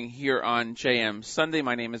Sunday morning here on JM Sunday.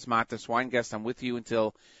 My name is Matis Weingast. I'm with you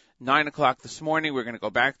until 9 o'clock this morning. We're going to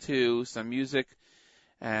go back to some music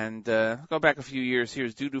and go back a few years.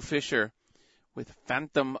 Here's Dudu Fisher with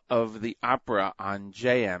Phantom of the Opera on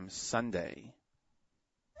JM Sunday.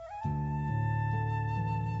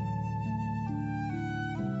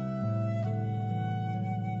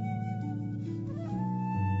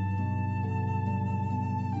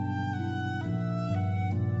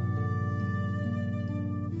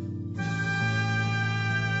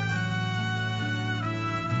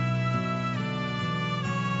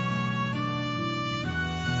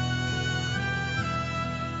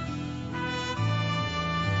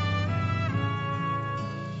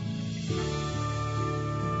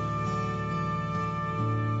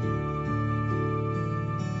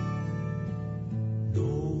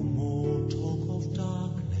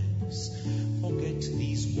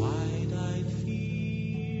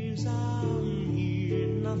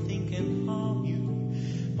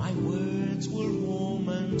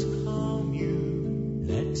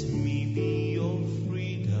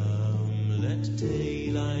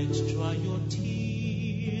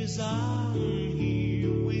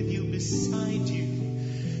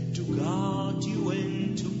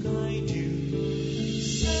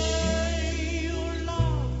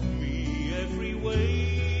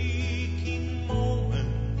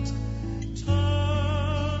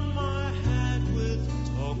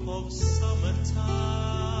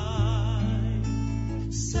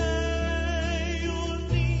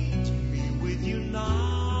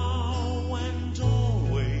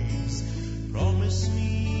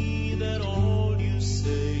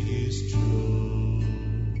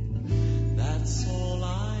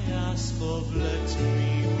 Let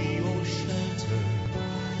me be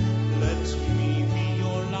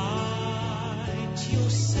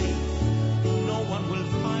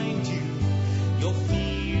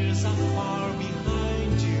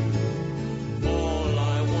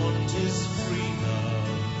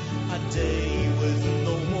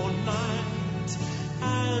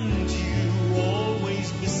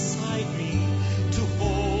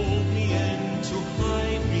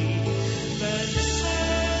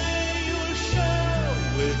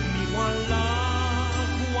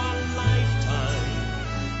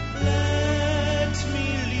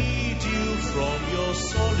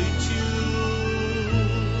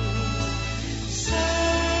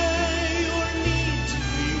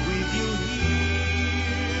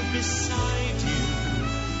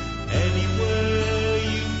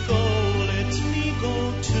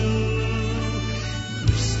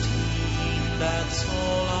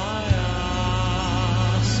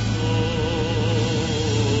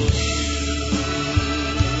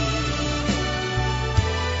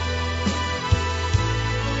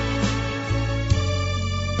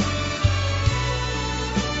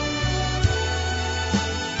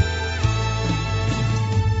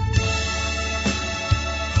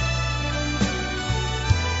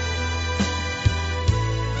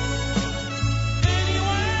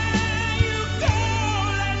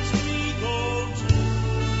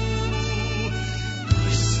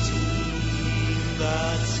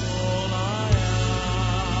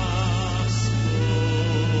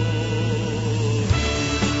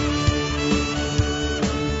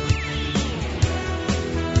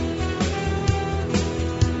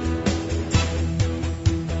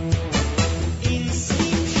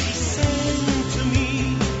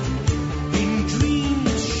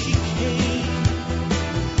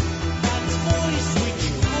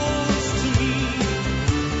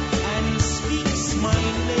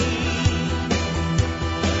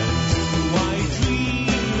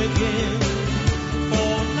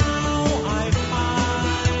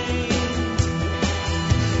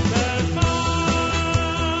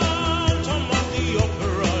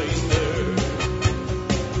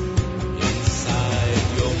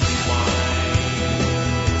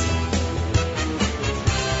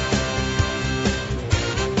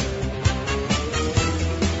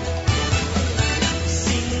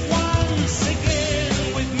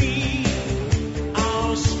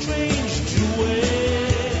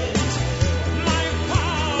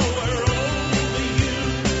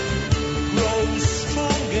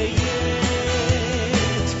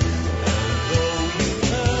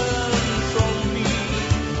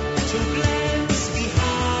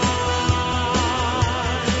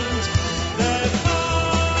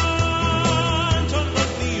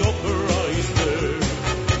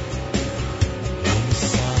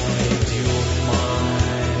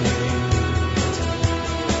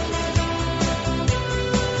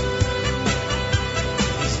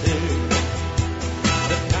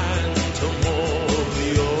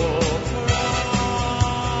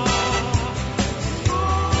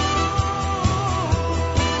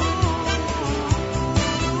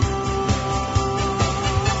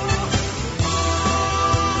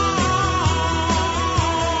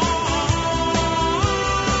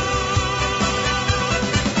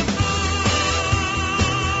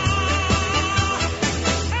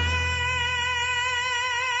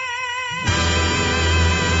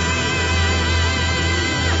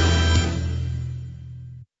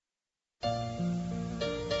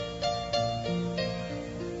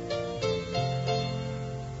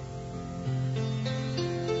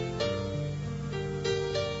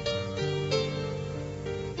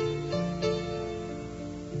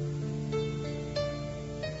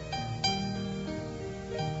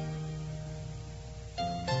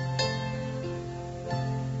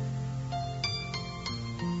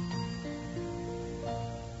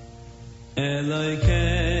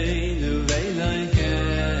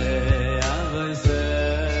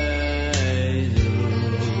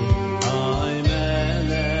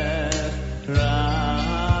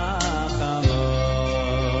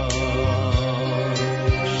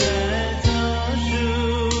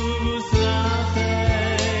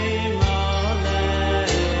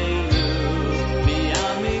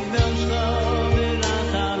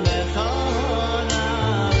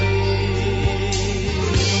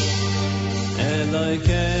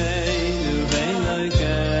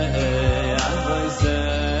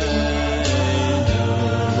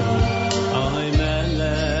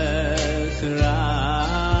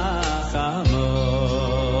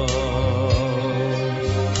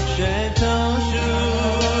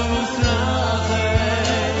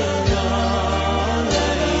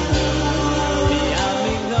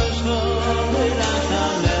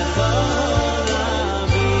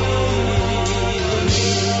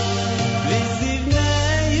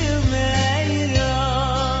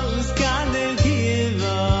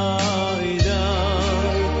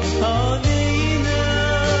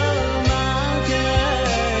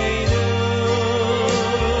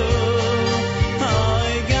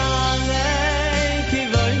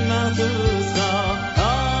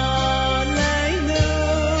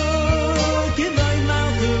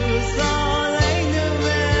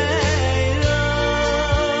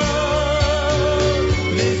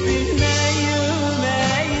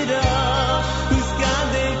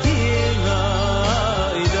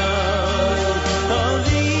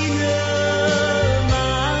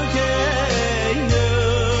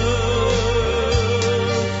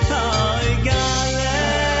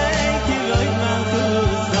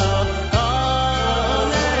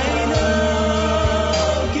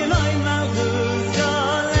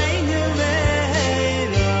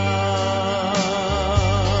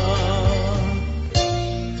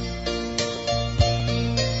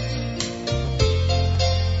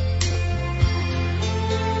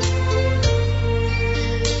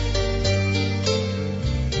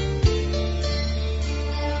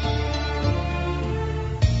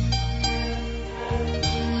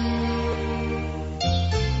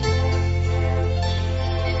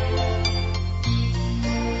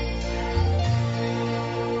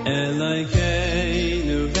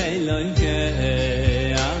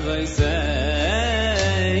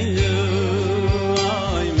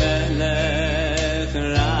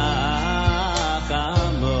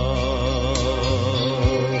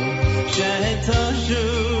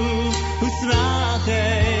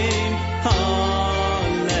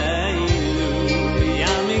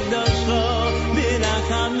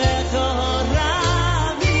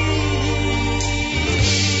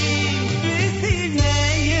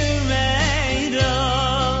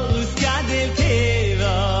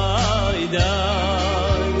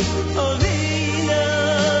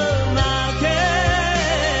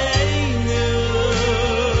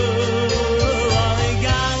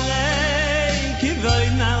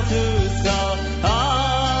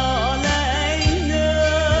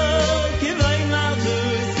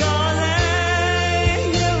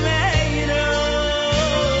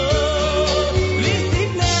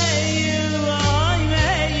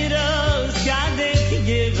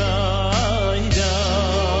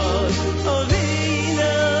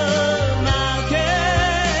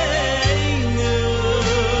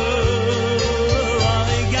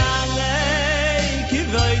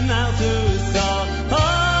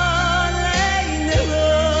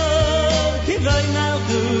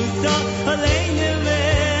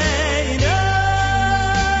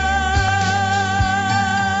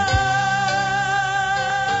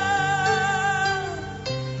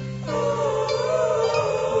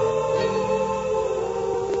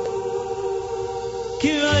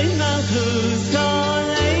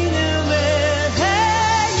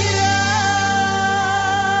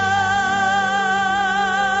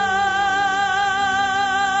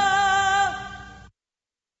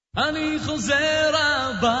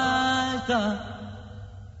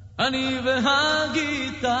אני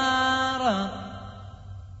והגיטרה,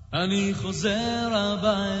 אני חוזר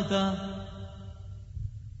הביתה,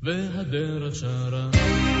 והדרך שרה.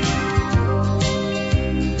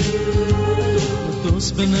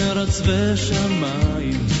 מטוס בין ארץ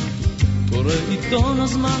ושמיים, קורא עיתון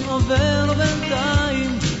הזמן עובר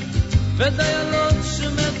בינתיים, ודיילות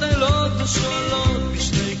שמטיילות ושואלות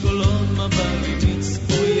בשני קולות מבלים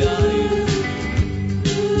מצפויים.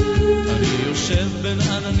 אני יושב בין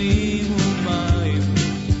עננים ומים,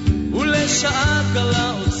 ולשעה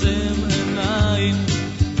קלה עוצם עיניים,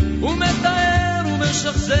 ומתאר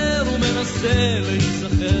ומשחזר ומנסה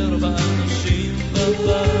להיזכר באנשים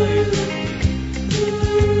בבית.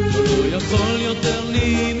 לא יכול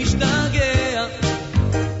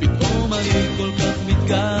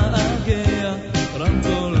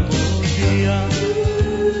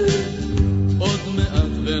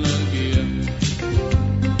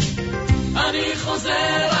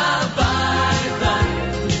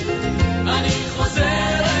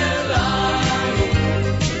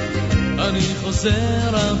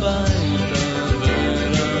חוזר הביתה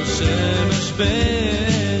ולשמש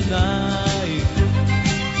בעיניי.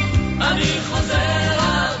 אני חוזר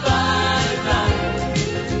הביתה,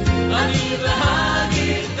 אני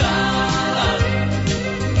והגיטרה,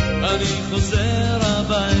 אני חוזר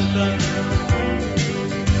הביתה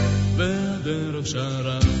והדרך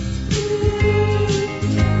שרה.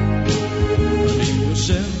 אני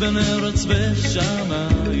יושב בין ארץ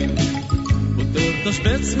ושמיים, פותר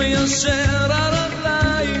תשבץ מיישר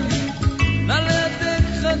הרגליים, נלדק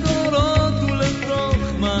חגורות ולפרוך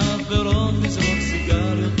מעברות, לזרוק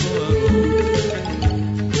סיגריות כואבות.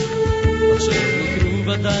 עכשיו נותרו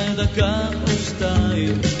ודאי דקה או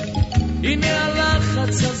שתיים, הנה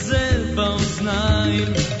הלחץ הזה באוזניים,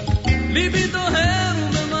 ליבי דוהר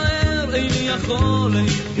וממהר, איני יכול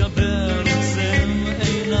להתגבר, עוצם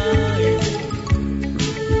עיניים.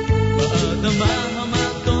 באדמה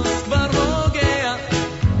המטוס כבר רוגע,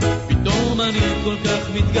 פתאום אני כל כך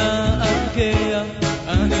מתגעגע,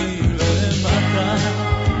 אני למטה,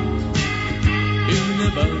 הנה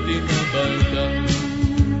באתי הביתה.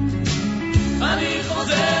 אני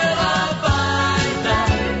חוזר הביתה,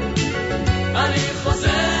 אני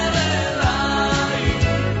חוזר אלייך,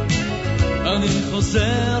 אני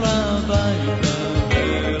חוזר הביתה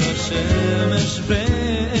ולשמש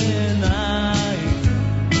בעיניי.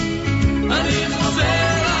 אני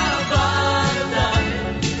חוזר הביתה,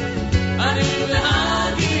 אני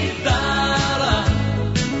והגיטרה,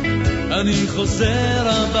 אני חוזר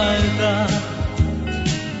הביתה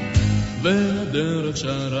והדרך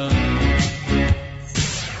שרה.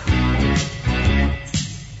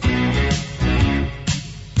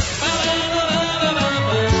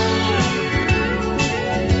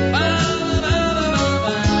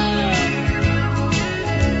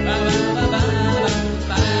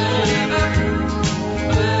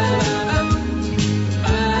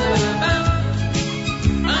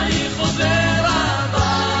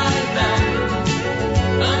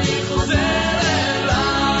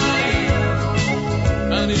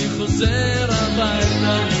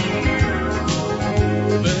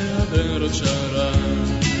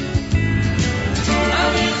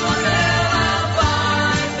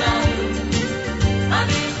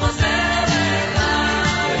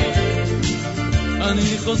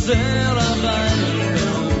 חוזר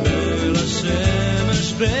הביתה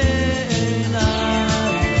ולשמש בעיניי.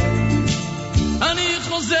 אני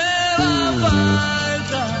חוזר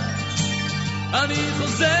הביתה, אני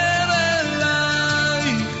חוזר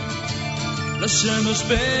אלייך, לשמש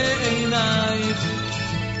בעינייך.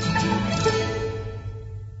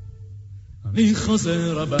 אני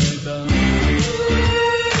חוזר הביתה.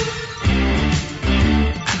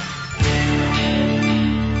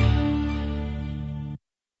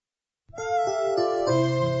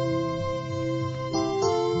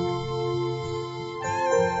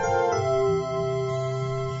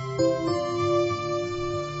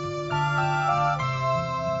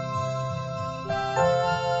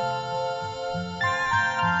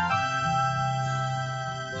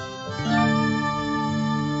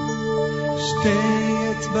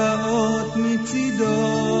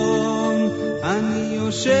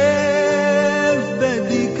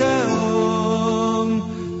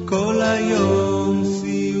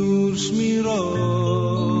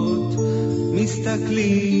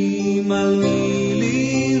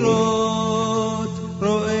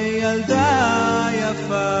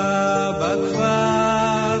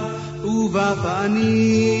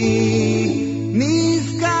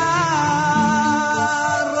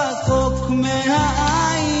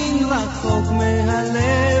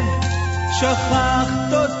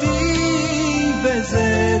 שכחת אותי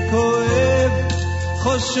וזה כואב,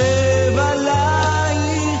 חושב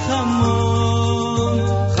עלייך המון,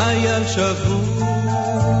 חייל שבוי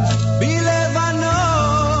בלבנון.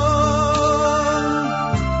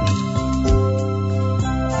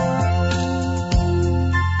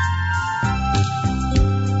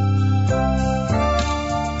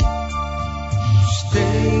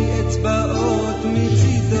 שתי אצבעות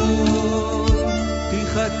מצידו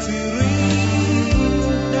תחצירים,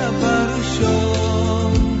 דבר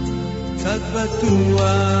ראשון קצת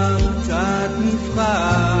בטוח, קצת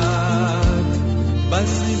נפחד,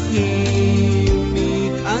 בסריחים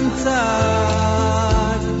מתענצת,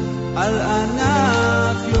 על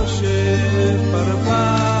ענף יושב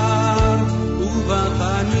פרבר,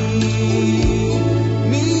 ובחנים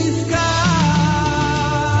נזכר,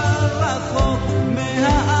 רחוק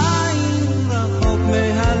מהעין, רחוק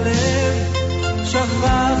מהלב,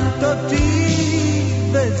 שכחת אותי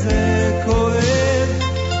וזה כואב,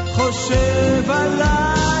 חושב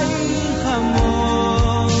עלייך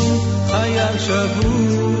המון, חייל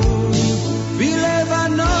שבוי בלבנון.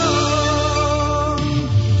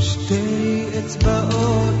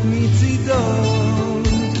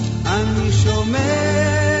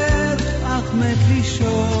 מת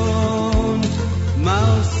לישון,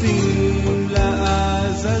 מה עושים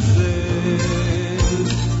לעזאזל?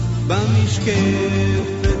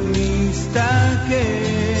 במשקפת מסתכל,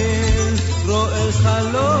 רואה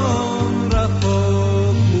חלום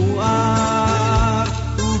רחוק מואר,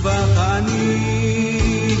 ובחני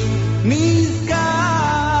נזכר,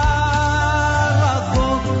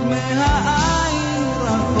 רחוק מהעין,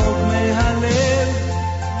 רחוק מהלב,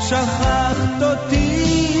 שכחת אותי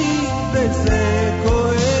וזה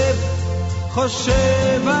כואב,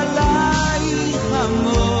 חושב עלייך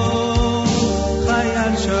המון,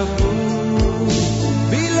 חייל שבוי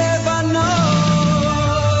בלבנון,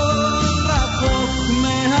 רחוק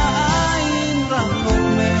מהעין, רחוק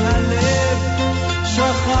מהלב,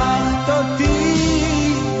 שכחת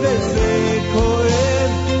אותי וזה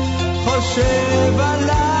כואב, חושב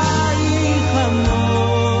עלייך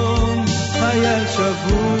המון, חייל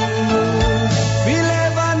שבוי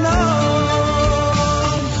בלבנון,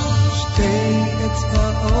 שתי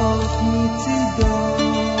אצבעות מצידו.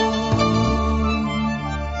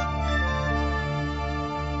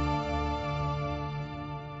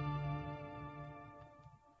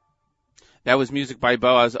 That was music by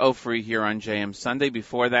Boaz Ofri here on JM Sunday.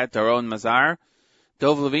 Before that, Doron Mazar,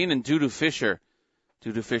 Dov Levine, and Dudu Fisher.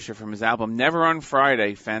 Dudu Fisher from his album Never on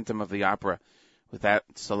Friday, Phantom of the Opera, with that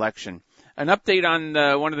selection. An update on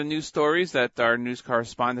one of the news stories that our news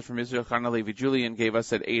correspondent from Israel, Chana Levi Julian, gave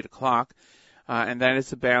us at 8 o'clock, and that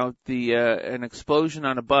is about an explosion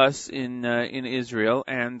on a bus in Israel.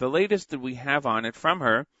 And the latest that we have on it from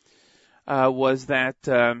her was that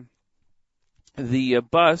the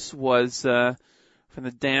bus was from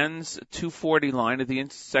the Dan's 240 line at the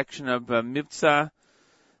intersection of Mivtza,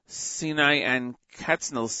 Sinai, and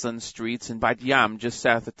Katznelson streets in Bat Yam, just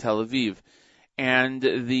south of Tel Aviv. And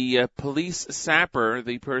the police sapper,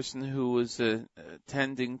 the person who was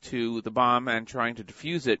attending to the bomb and trying to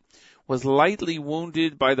defuse it, was lightly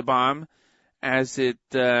wounded by the bomb as it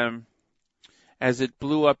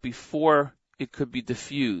blew up before it could be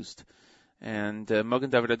defused. And Mogen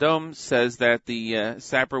David Adom says that the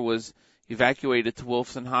sapper was evacuated to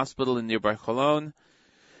Wolfson Hospital in nearby Cologne,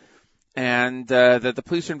 and that the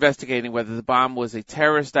police are investigating whether the bomb was a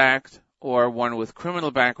terrorist act or one with criminal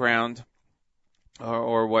background,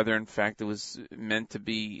 or whether in fact it was meant to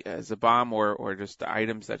be as a bomb or just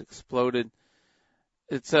items that exploded.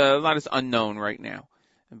 It's a lot is unknown right now,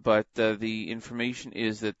 but the information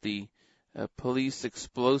is that the police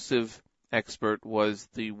explosive expert was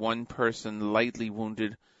the one person lightly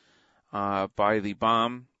wounded by the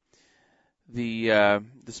bomb. The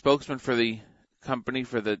spokesman for the company,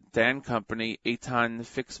 for the Dan company, Eitan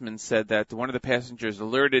Fixman, said that one of the passengers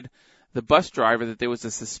alerted the bus driver that there was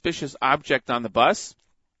a suspicious object on the bus.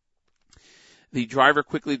 The driver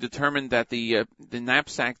quickly determined that the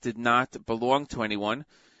knapsack did not belong to anyone,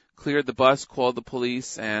 cleared the bus, called the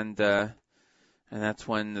police, and that's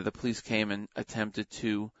when the police came and attempted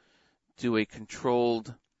to do a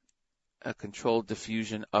controlled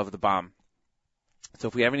diffusion of the bomb. So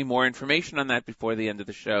if we have any more information on that before the end of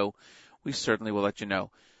the show, we certainly will let you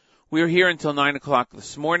know. We are here until 9 o'clock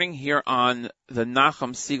this morning here on the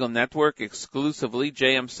Nachum Segal Network, exclusively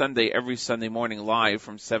JM Sunday, every Sunday morning live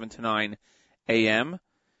from 7 to 9 a.m.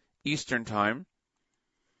 Eastern Time.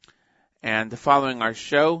 And following our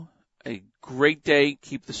show, a great day.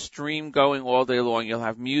 Keep the stream going all day long. You'll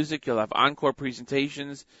have music, you'll have encore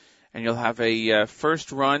presentations, and you'll have a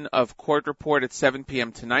first run of Court Report at 7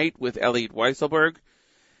 p.m. tonight with Elliot Weiselberg.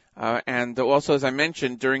 And also, as I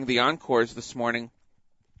mentioned, during the encores this morning,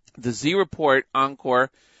 the Z Report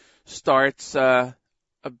encore starts a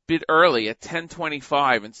bit early at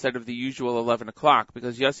 10:25 instead of the usual 11 o'clock,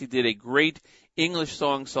 because Yossi did a great English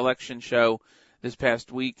song selection show this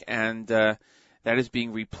past week, and that is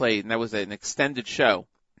being replayed, and that was an extended show.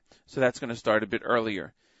 So that's going to start a bit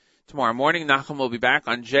earlier. Tomorrow morning, Nachum will be back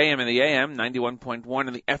on JM and the AM, 91.1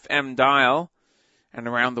 on the FM dial, and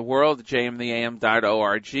around the world,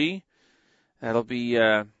 jmtheam.org.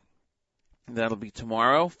 That'll be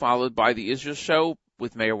tomorrow, followed by the Israel show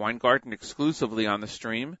with Meir Weingarten exclusively on the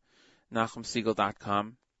stream,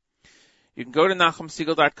 NachumSegal.com. You can go to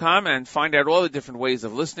NachumSegal.com and find out all the different ways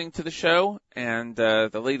of listening to the show and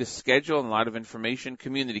the latest schedule and a lot of information,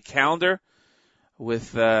 community calendar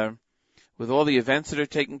with all the events that are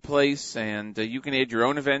taking place, and you can add your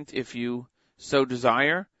own event if you so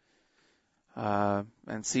desire,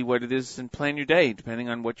 and see what it is and plan your day depending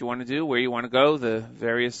on what you want to do, where you want to go. The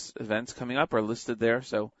various events coming up are listed there,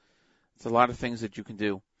 so it's a lot of things that you can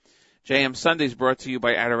do. JM Sunday is brought to you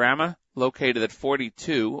by Adorama, located at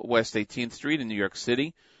 42 West 18th Street in New York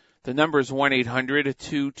City. The number is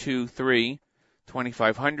 1-800-223-2737.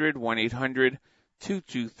 2500,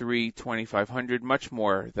 1-800-223-2500. Much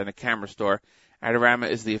more than a camera store. Adorama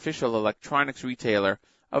is the official electronics retailer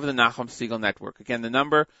of the Nachum Segal Network. Again, the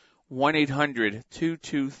number,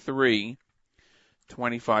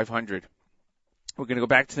 1-800-223-2500. We're going to go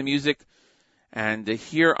back to the music, and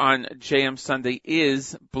here on JM Sunday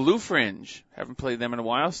is Blue Fringe. Haven't played them in a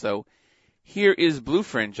while, so here is Blue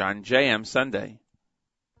Fringe on JM Sunday.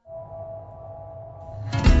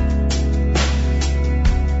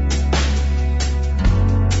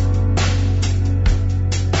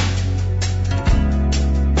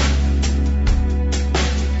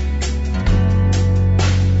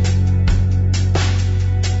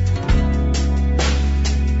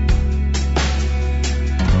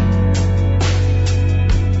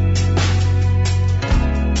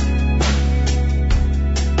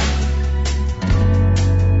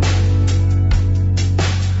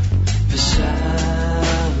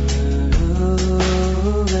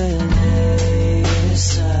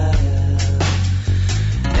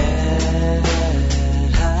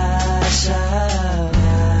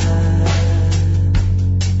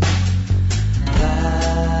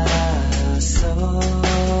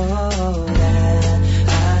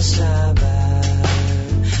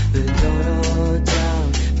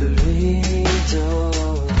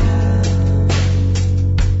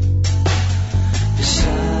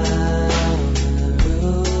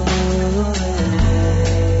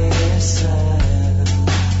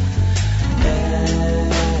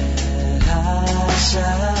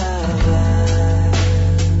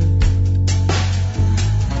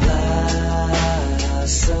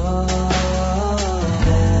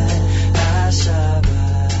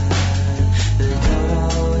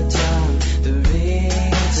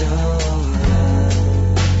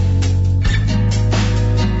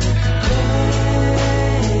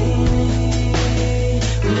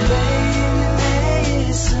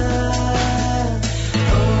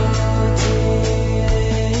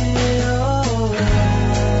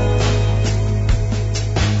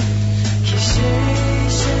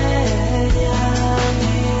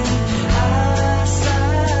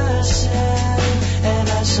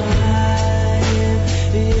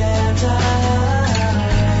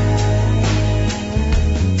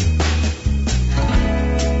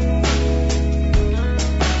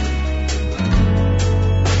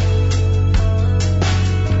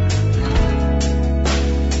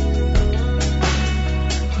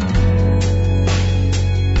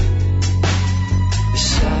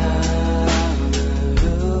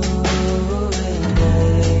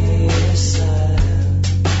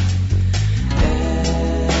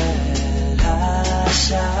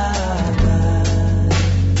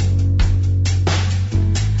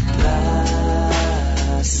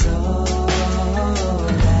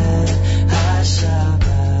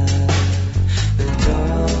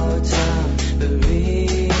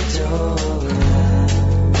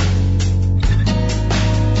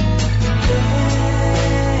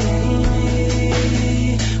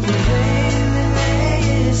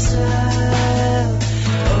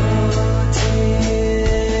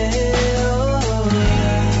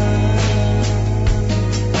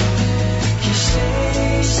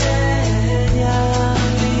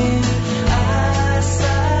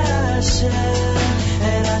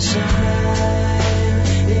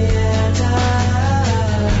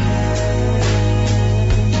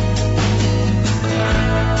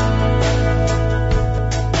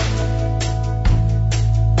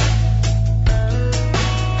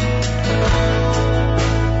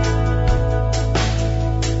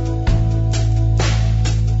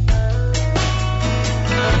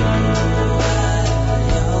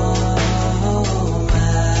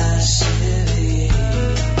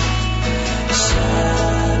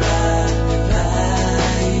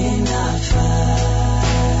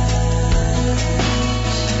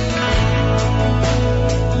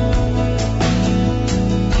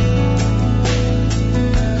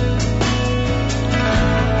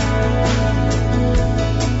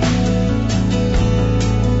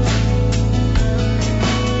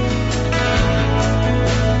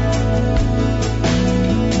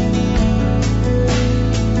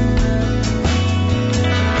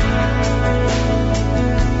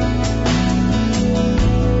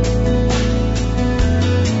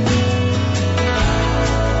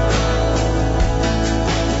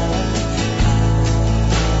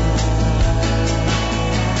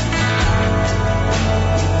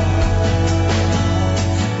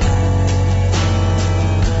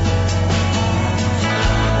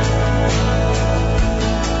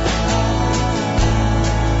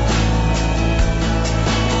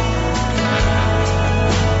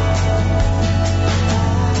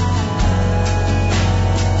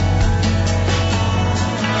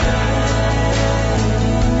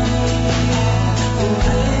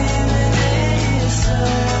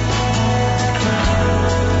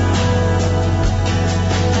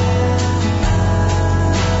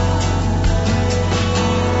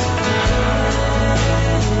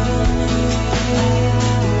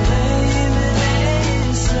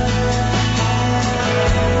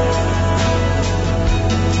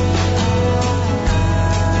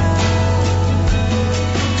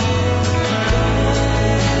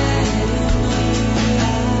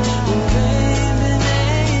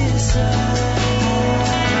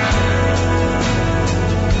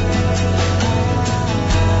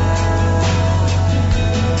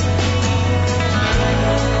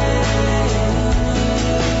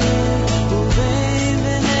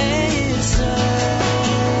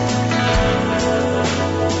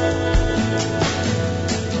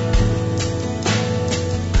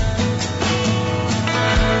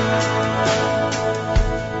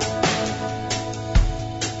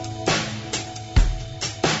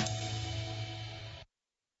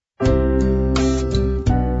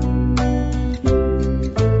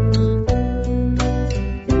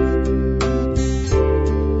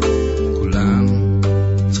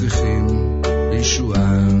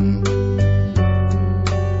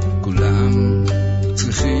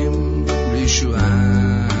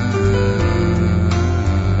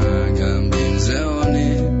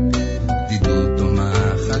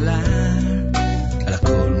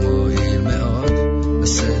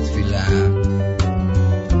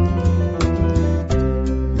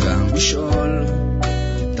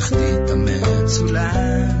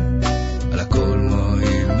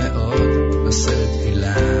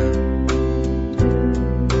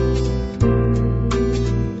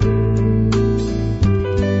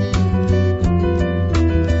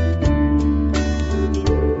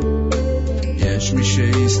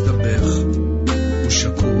 שהסתבך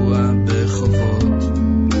ושקוע בחובות,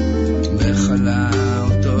 מחלה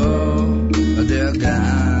אותו הדאגה,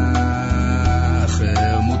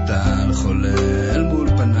 אחר מוטל חולה אל מול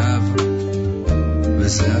פניו,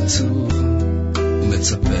 וזה עצוב, הוא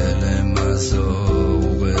מצפה למזור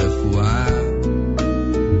ורפואה.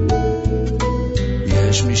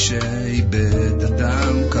 יש מי שאיבד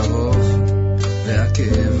אדם קרוב,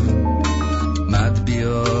 והכאב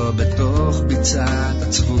מטביעו בתוך ביצת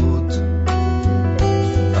עצבות,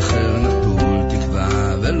 אחר נטול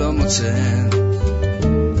תקווה ולא מוצא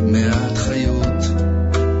מעט חיות,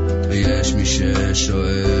 ויש מי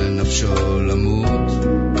ששואל נפשו למות.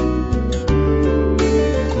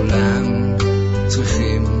 כולם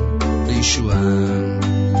צריכים לישועה,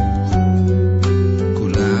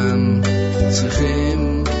 כולם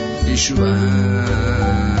צריכים לישועה,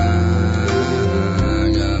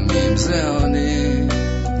 גם אם זה עוני,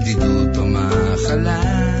 בדידות או מחלה,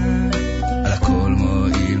 על הכל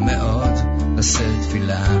מועיל מאוד לשאת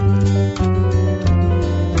תפילה.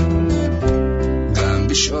 גם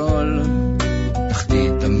בשאול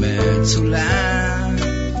תחתית המצולה,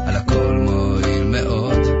 על הכל מועיל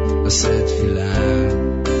מאוד לשאת תפילה.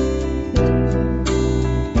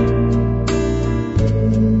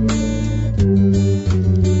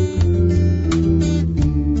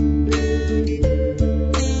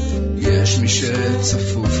 יש מי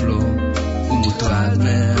שצפוף לו ומוטרד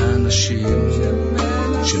מאנשים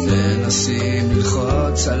שמנסים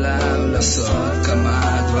ללחוץ עליו לעשות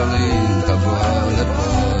כמה דברים, תבוא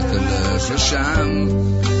לפה, תלך לשם.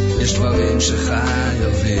 יש דברים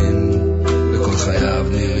שחייבים, וכל חייו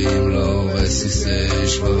נראים לו רסיסי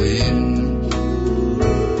שברים.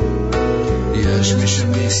 יש מי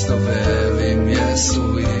שמסתובב עם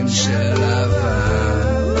יסורים של אהבה,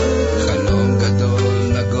 חלום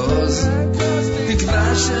גדול נגוז,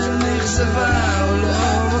 תקווה שנכזבה, הוא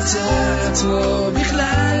לא מוצא עצמו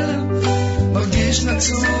בכלל, מרגיש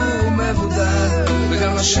נצור ומבודד,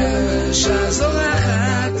 וגם השמש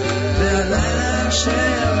הזורחת והלילה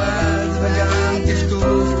שירד, וגם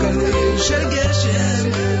טפטוף קליל של גשם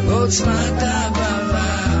עוצמת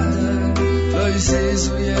הברד, לא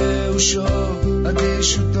יזיזו ייאושו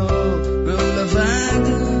אדישותו והוא לבד.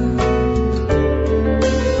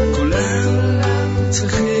 כולם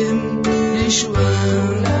צריכים ישועה,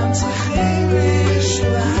 כולם צריכים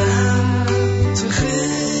ישועה,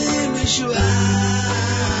 צריכים ישועה,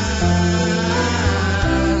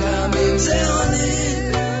 גם אם זה עוני,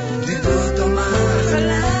 בדידות או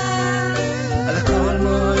מחלה, על הכל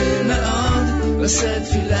מועיל מאוד לשאת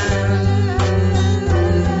תפילה.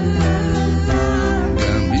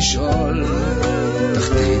 גם לשאול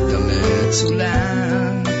תחתית המצולה,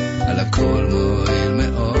 על הכל מועיל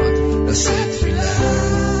מאוד לשאת תפילה.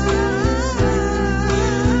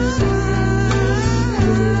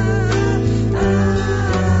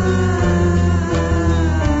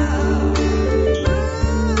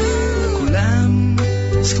 כולם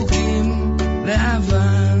זקוקים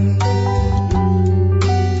לאהבה,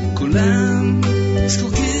 כולם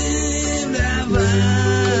זקוקים לאהבה,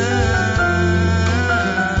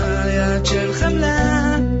 יד של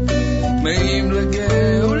חמלה, טמאים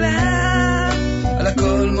לגאולה, על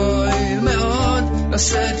הכל מועיל מאוד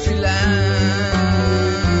לשאת תפילה.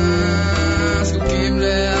 זקוקים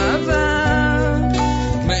לאהבה,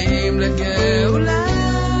 טמאים לגאולה,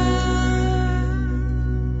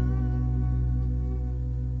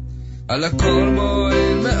 על הכל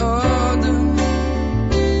מועיל מאוד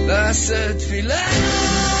לשאת תפילה.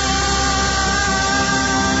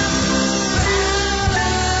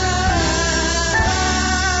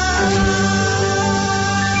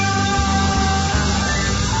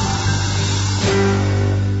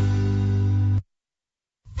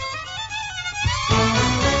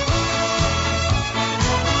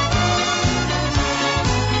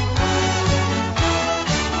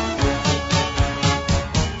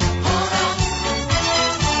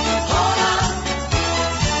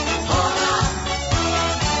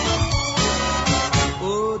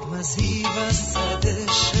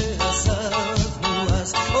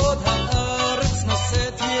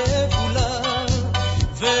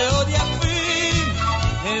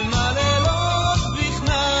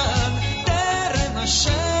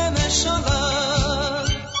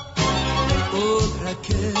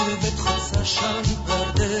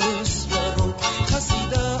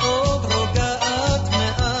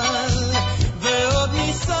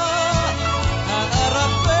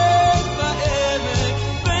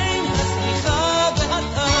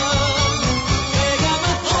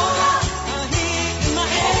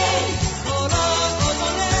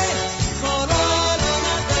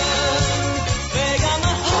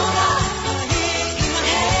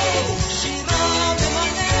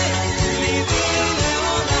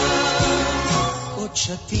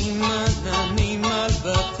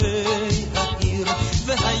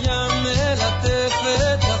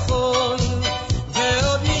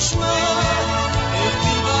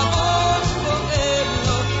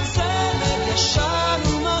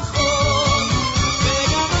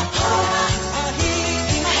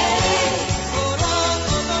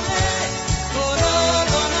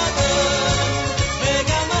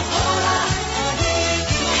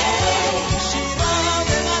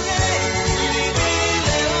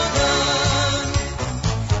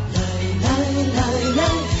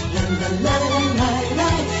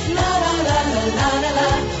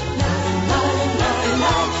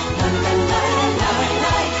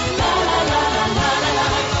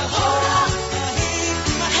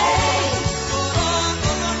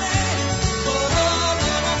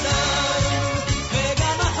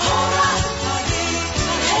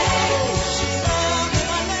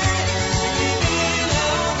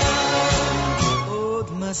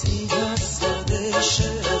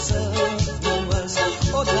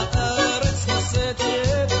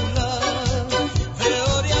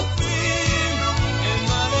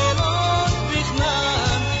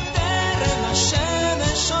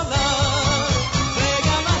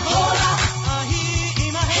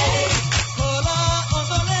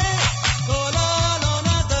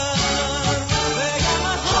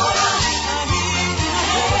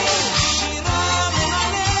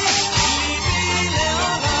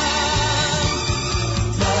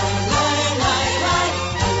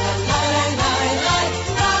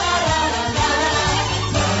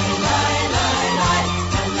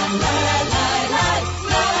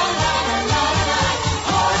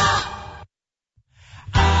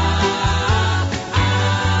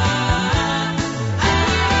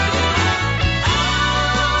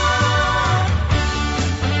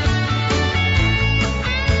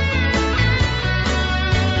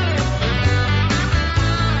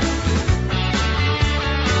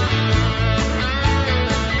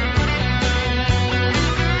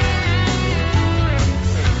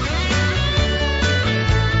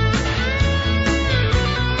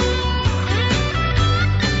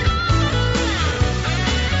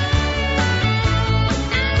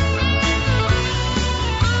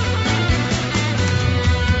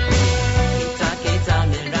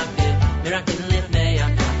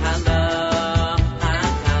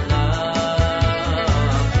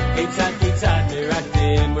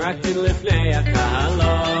 לפני הקהלו,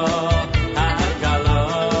 הקהלו.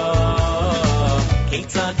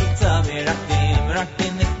 כיצד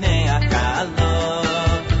מרקדים לפני הקהלו,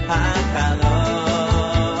 הקהלו.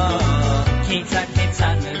 כיצד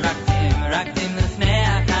מרקדים לפני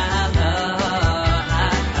הקהלו,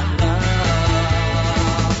 הקהלו.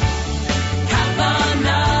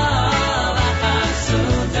 כוונו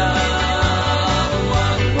וחסודו,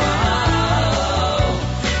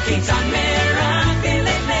 כיצד מרקדים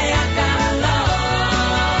לפני הקהלו,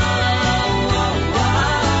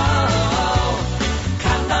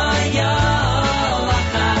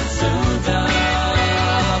 כוונו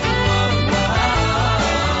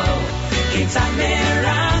וחסודו, כיצד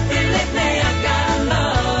מרקדים לפני הקהלו.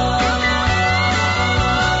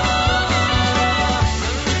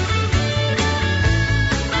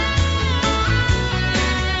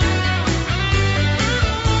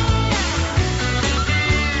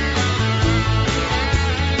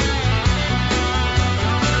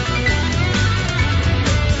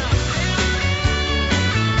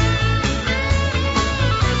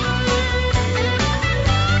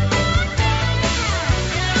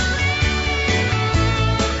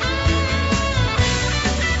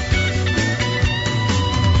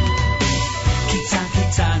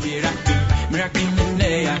 מרקדים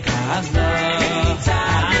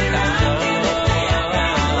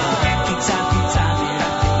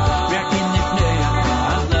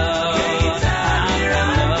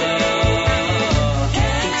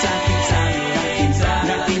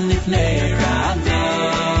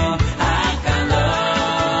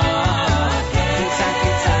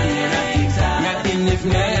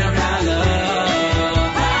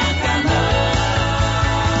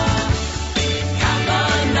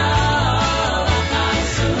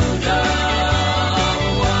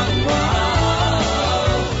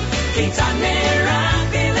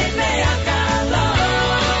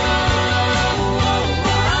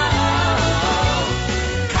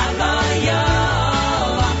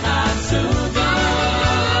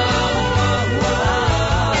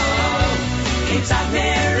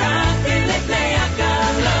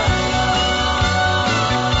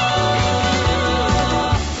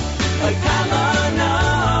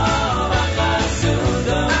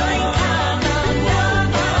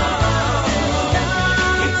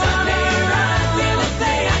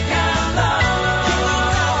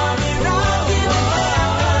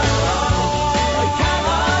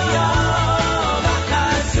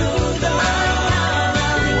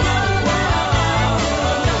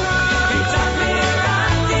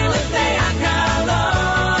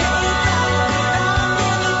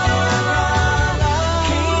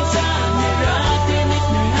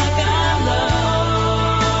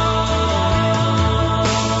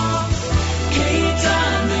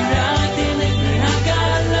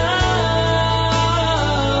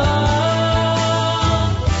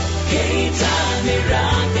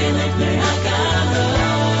לפני הקהלו,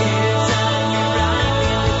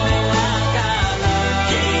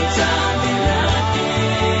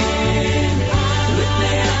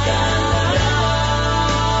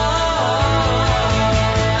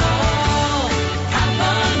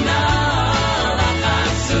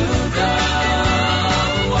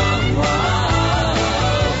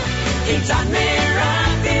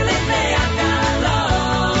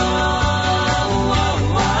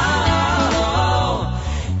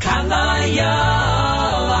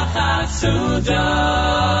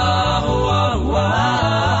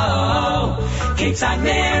 כיצד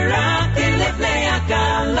מרקדים לפני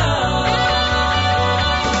הקהלו.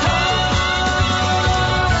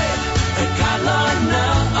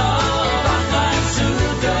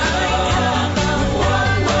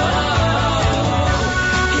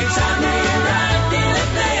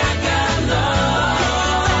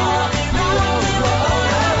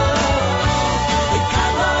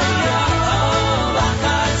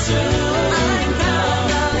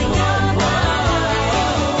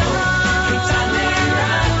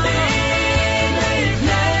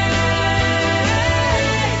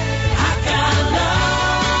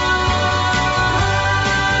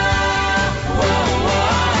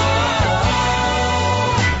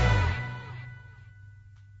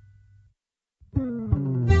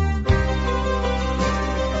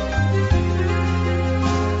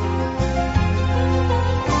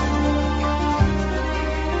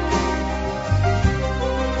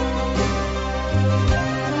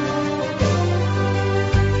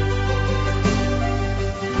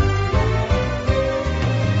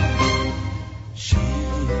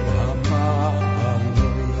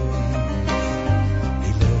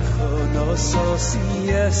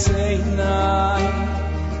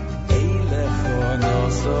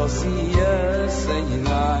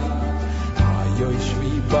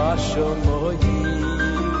 Yoshvi Bashamoyi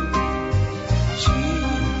Shi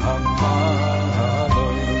Hamalois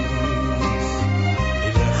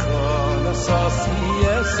Elechon Asasi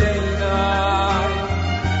Esenai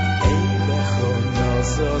Elechon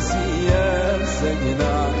Asasi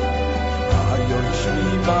Esenai Yoshvi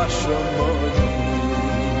Bashamoyi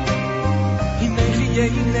Hinei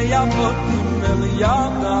Hinei Avotim El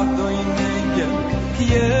Yada Doinei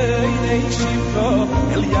Kiei Shiva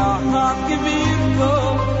El Yahad Gevirto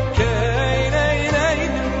Keinei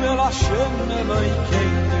Neinu El Hashem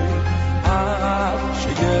Eloikeinu Ad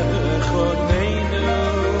Sheyechoneinu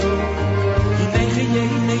Hinei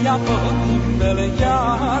Hinei Avotim El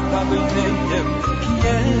Yada Doinei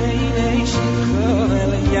Kiei Shiva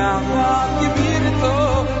El Yahad Gevirto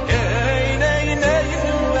Keinei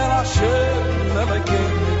Neinu El Hashem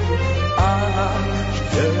Eloikeinu Ad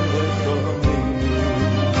Sheyechoneinu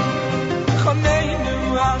Choneinu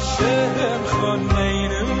Hashem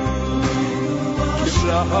Choneinu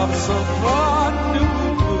Kishav Sofanu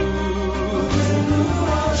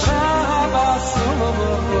Shabasov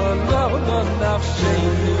Lodon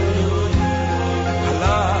Nafsheinu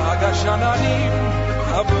Halag HaShananim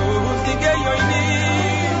Abuz Digeyoinim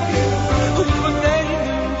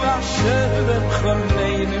Choneinu Hashem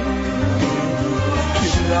Choneinu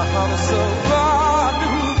Kishav Sofanu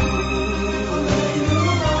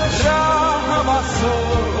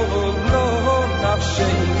Solo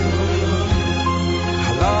nafsheinu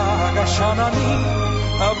Halag HaShananim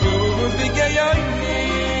Abuz Digeyoinim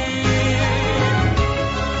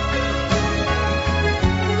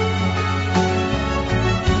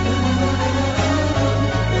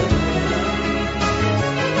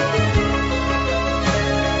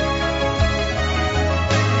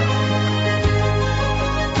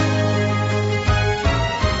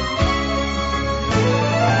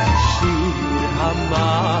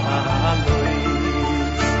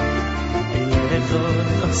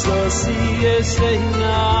Sosi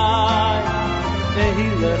esenai,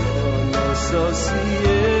 Eilechon sosi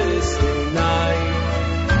esenai,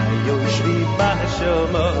 Yoshvi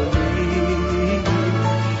Bashamoyi,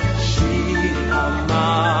 Shi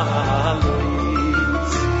Hamalois,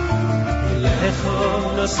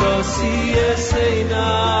 Eilechon sosi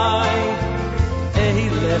esenai,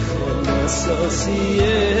 Eilechon sosi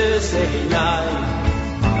esenai,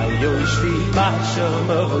 Yoshvi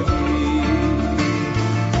Bashamoyi.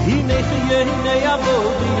 Hinei Hinei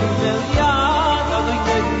Avodim El Yad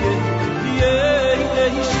Adoinei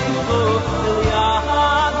Hinei Shivo El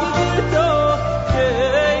Yad Gevirto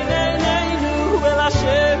Keinei Neinu El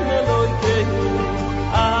Hashem Eloikeinu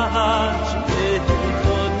Ad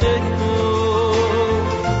Sheyechoneinu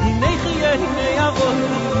Hinei Hinei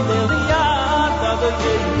Avodim El Yad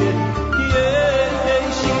Adoinei Hinei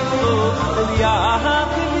Shivo El Yad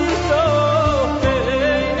Gevirto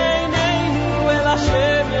Keinei Neinu El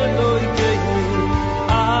Hashem Eloikeinu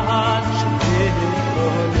Ad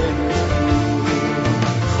Sheyechoneinu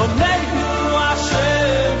Choneinu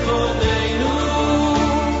Hashem Choneinu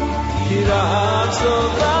Hirav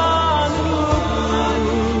Solanut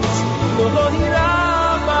Lo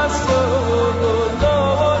hirav Asolo Lo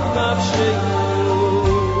nafsheinu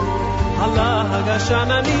Halag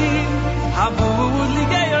HaShananim Abuz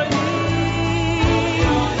Digeyoinim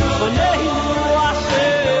Choneinu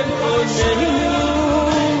Hashem Choneinu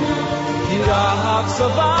Hirav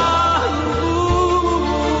Sovanu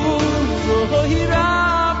Lo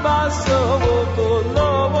hirav Asolo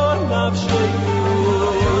Lo nafsheinu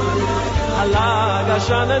Halag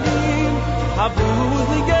HaShananim Abuz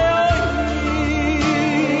Digeyoinim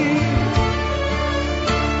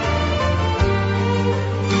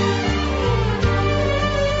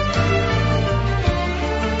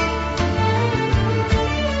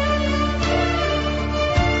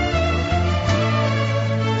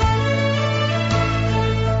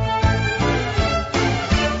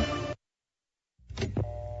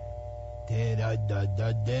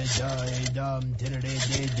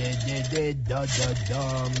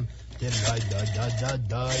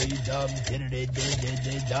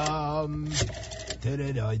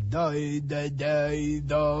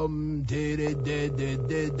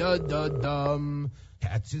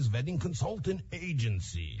Katz's Wedding Consultant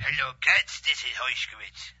Agency. Hello, Katz. This is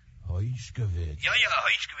Hoischkewitz. Hoischkewitz. Ja,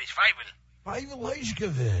 Hoischkewitz. Feivel. Feivel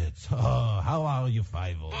Hoischkewitz. Oh, how are you,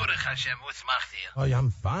 Feivel? Baruch Hashem, what's macht ihr? Oh,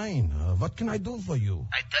 I'm fine. What can I do for you?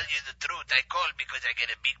 I tell you the truth. I called because I get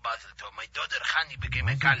a big mazel tov. My daughter Hani became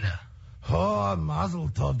a kala. Oh, mazel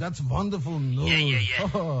tov. That's wonderful news. Yeah.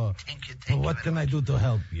 Oh. Thank you What can I do to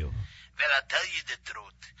help you? Well, I'll tell you the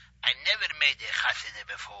truth. I never made a chassideh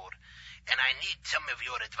before, and I need some of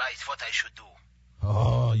your advice what I should do.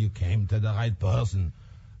 Oh, you came to the right person.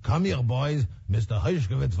 Come here, boys. Mr.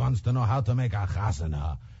 Hershkovitz wants to know how to make a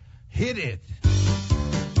chasana. Hit it.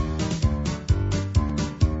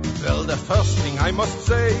 Well, the first thing I must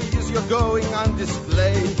say is you're going on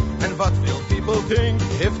display. And what will people think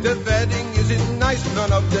if the wedding isn't nice?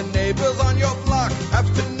 None of the neighbors on your block have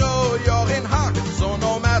to know you're in hock. So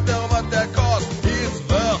no matter what the cost, it's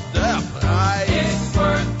worth the price. It's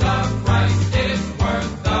worth the price. It's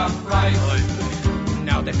worth the price.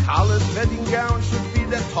 Now the college wedding gown should be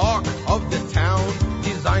the talk of the town.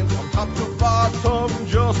 Designed from top to bottom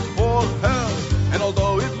just for her. And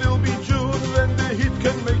although it will be June when the heat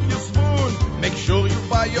can make you swoon, make sure you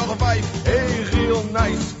buy your wife a real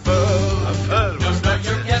nice fur. A fur. Just that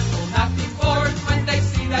your guests will not be bored when they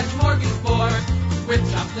see that smorgasbord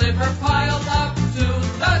with chopped liver piled up to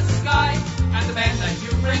the sky. And the band that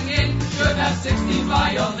you bring in should have 60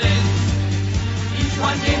 violins, each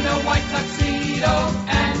one in a white tuxedo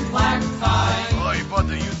and black tie. Boy, what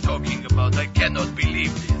are you talking about? I cannot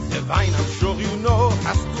believe this. The wine, I'm sure you know,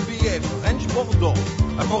 has to be a French Bordeaux,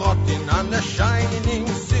 brought in on a shining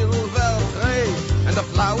silver tray. And the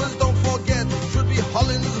flowers, don't forget, should be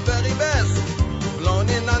Holland's very best, blown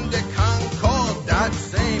in on the Concorde that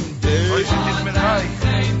same day. On that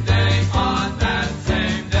same day, on that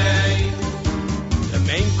same day. The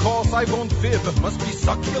main course, I won't fib, must be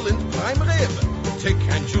succulent prime rib, thick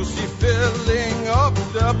and juicy filling up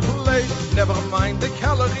the plate. Never mind the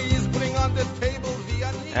calories, bring on the table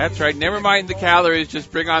via neat. That's right. Never mind the calories,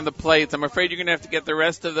 just bring on the plates. I'm afraid you're going to have to get the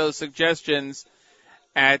rest of those suggestions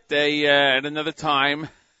at another time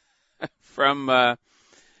from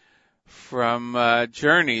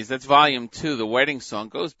Journeys. That's Volume 2, the wedding song.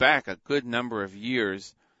 Goes back a good number of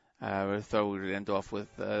years. I thought we would end off with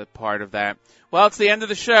part of that. Well, it's the end of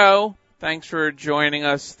the show. Thanks for joining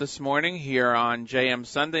us this morning here on JM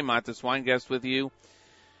Sunday. Matis Weingast with you.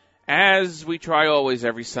 As we try always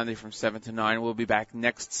every Sunday from 7 to 9, we'll be back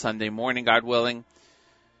next Sunday morning, God willing.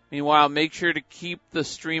 Meanwhile, make sure to keep the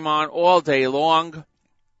stream on all day long.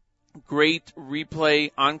 Great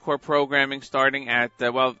replay encore programming starting at,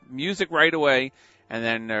 music right away, and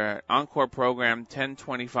then encore program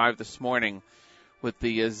 10:25 this morning with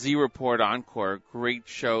the Z Report encore. Great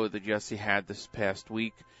show that Jesse had this past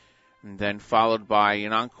week. And then followed by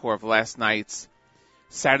an encore of last night's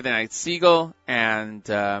Saturday Night Siegel and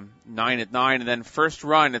 9 at 9. And then first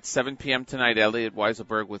run at 7 p.m. tonight, Elliot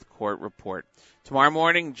Weiselberg with Court Report. Tomorrow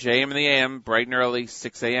morning, JM in the AM, bright and early,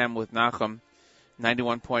 6 a.m. with Nachum,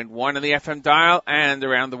 91.1 on the FM dial and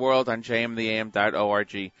around the world on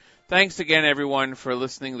jmintheam.org. Thanks again, everyone, for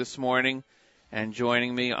listening this morning and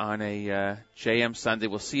joining me on a JM Sunday.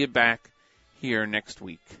 We'll see you back here next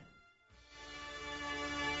week.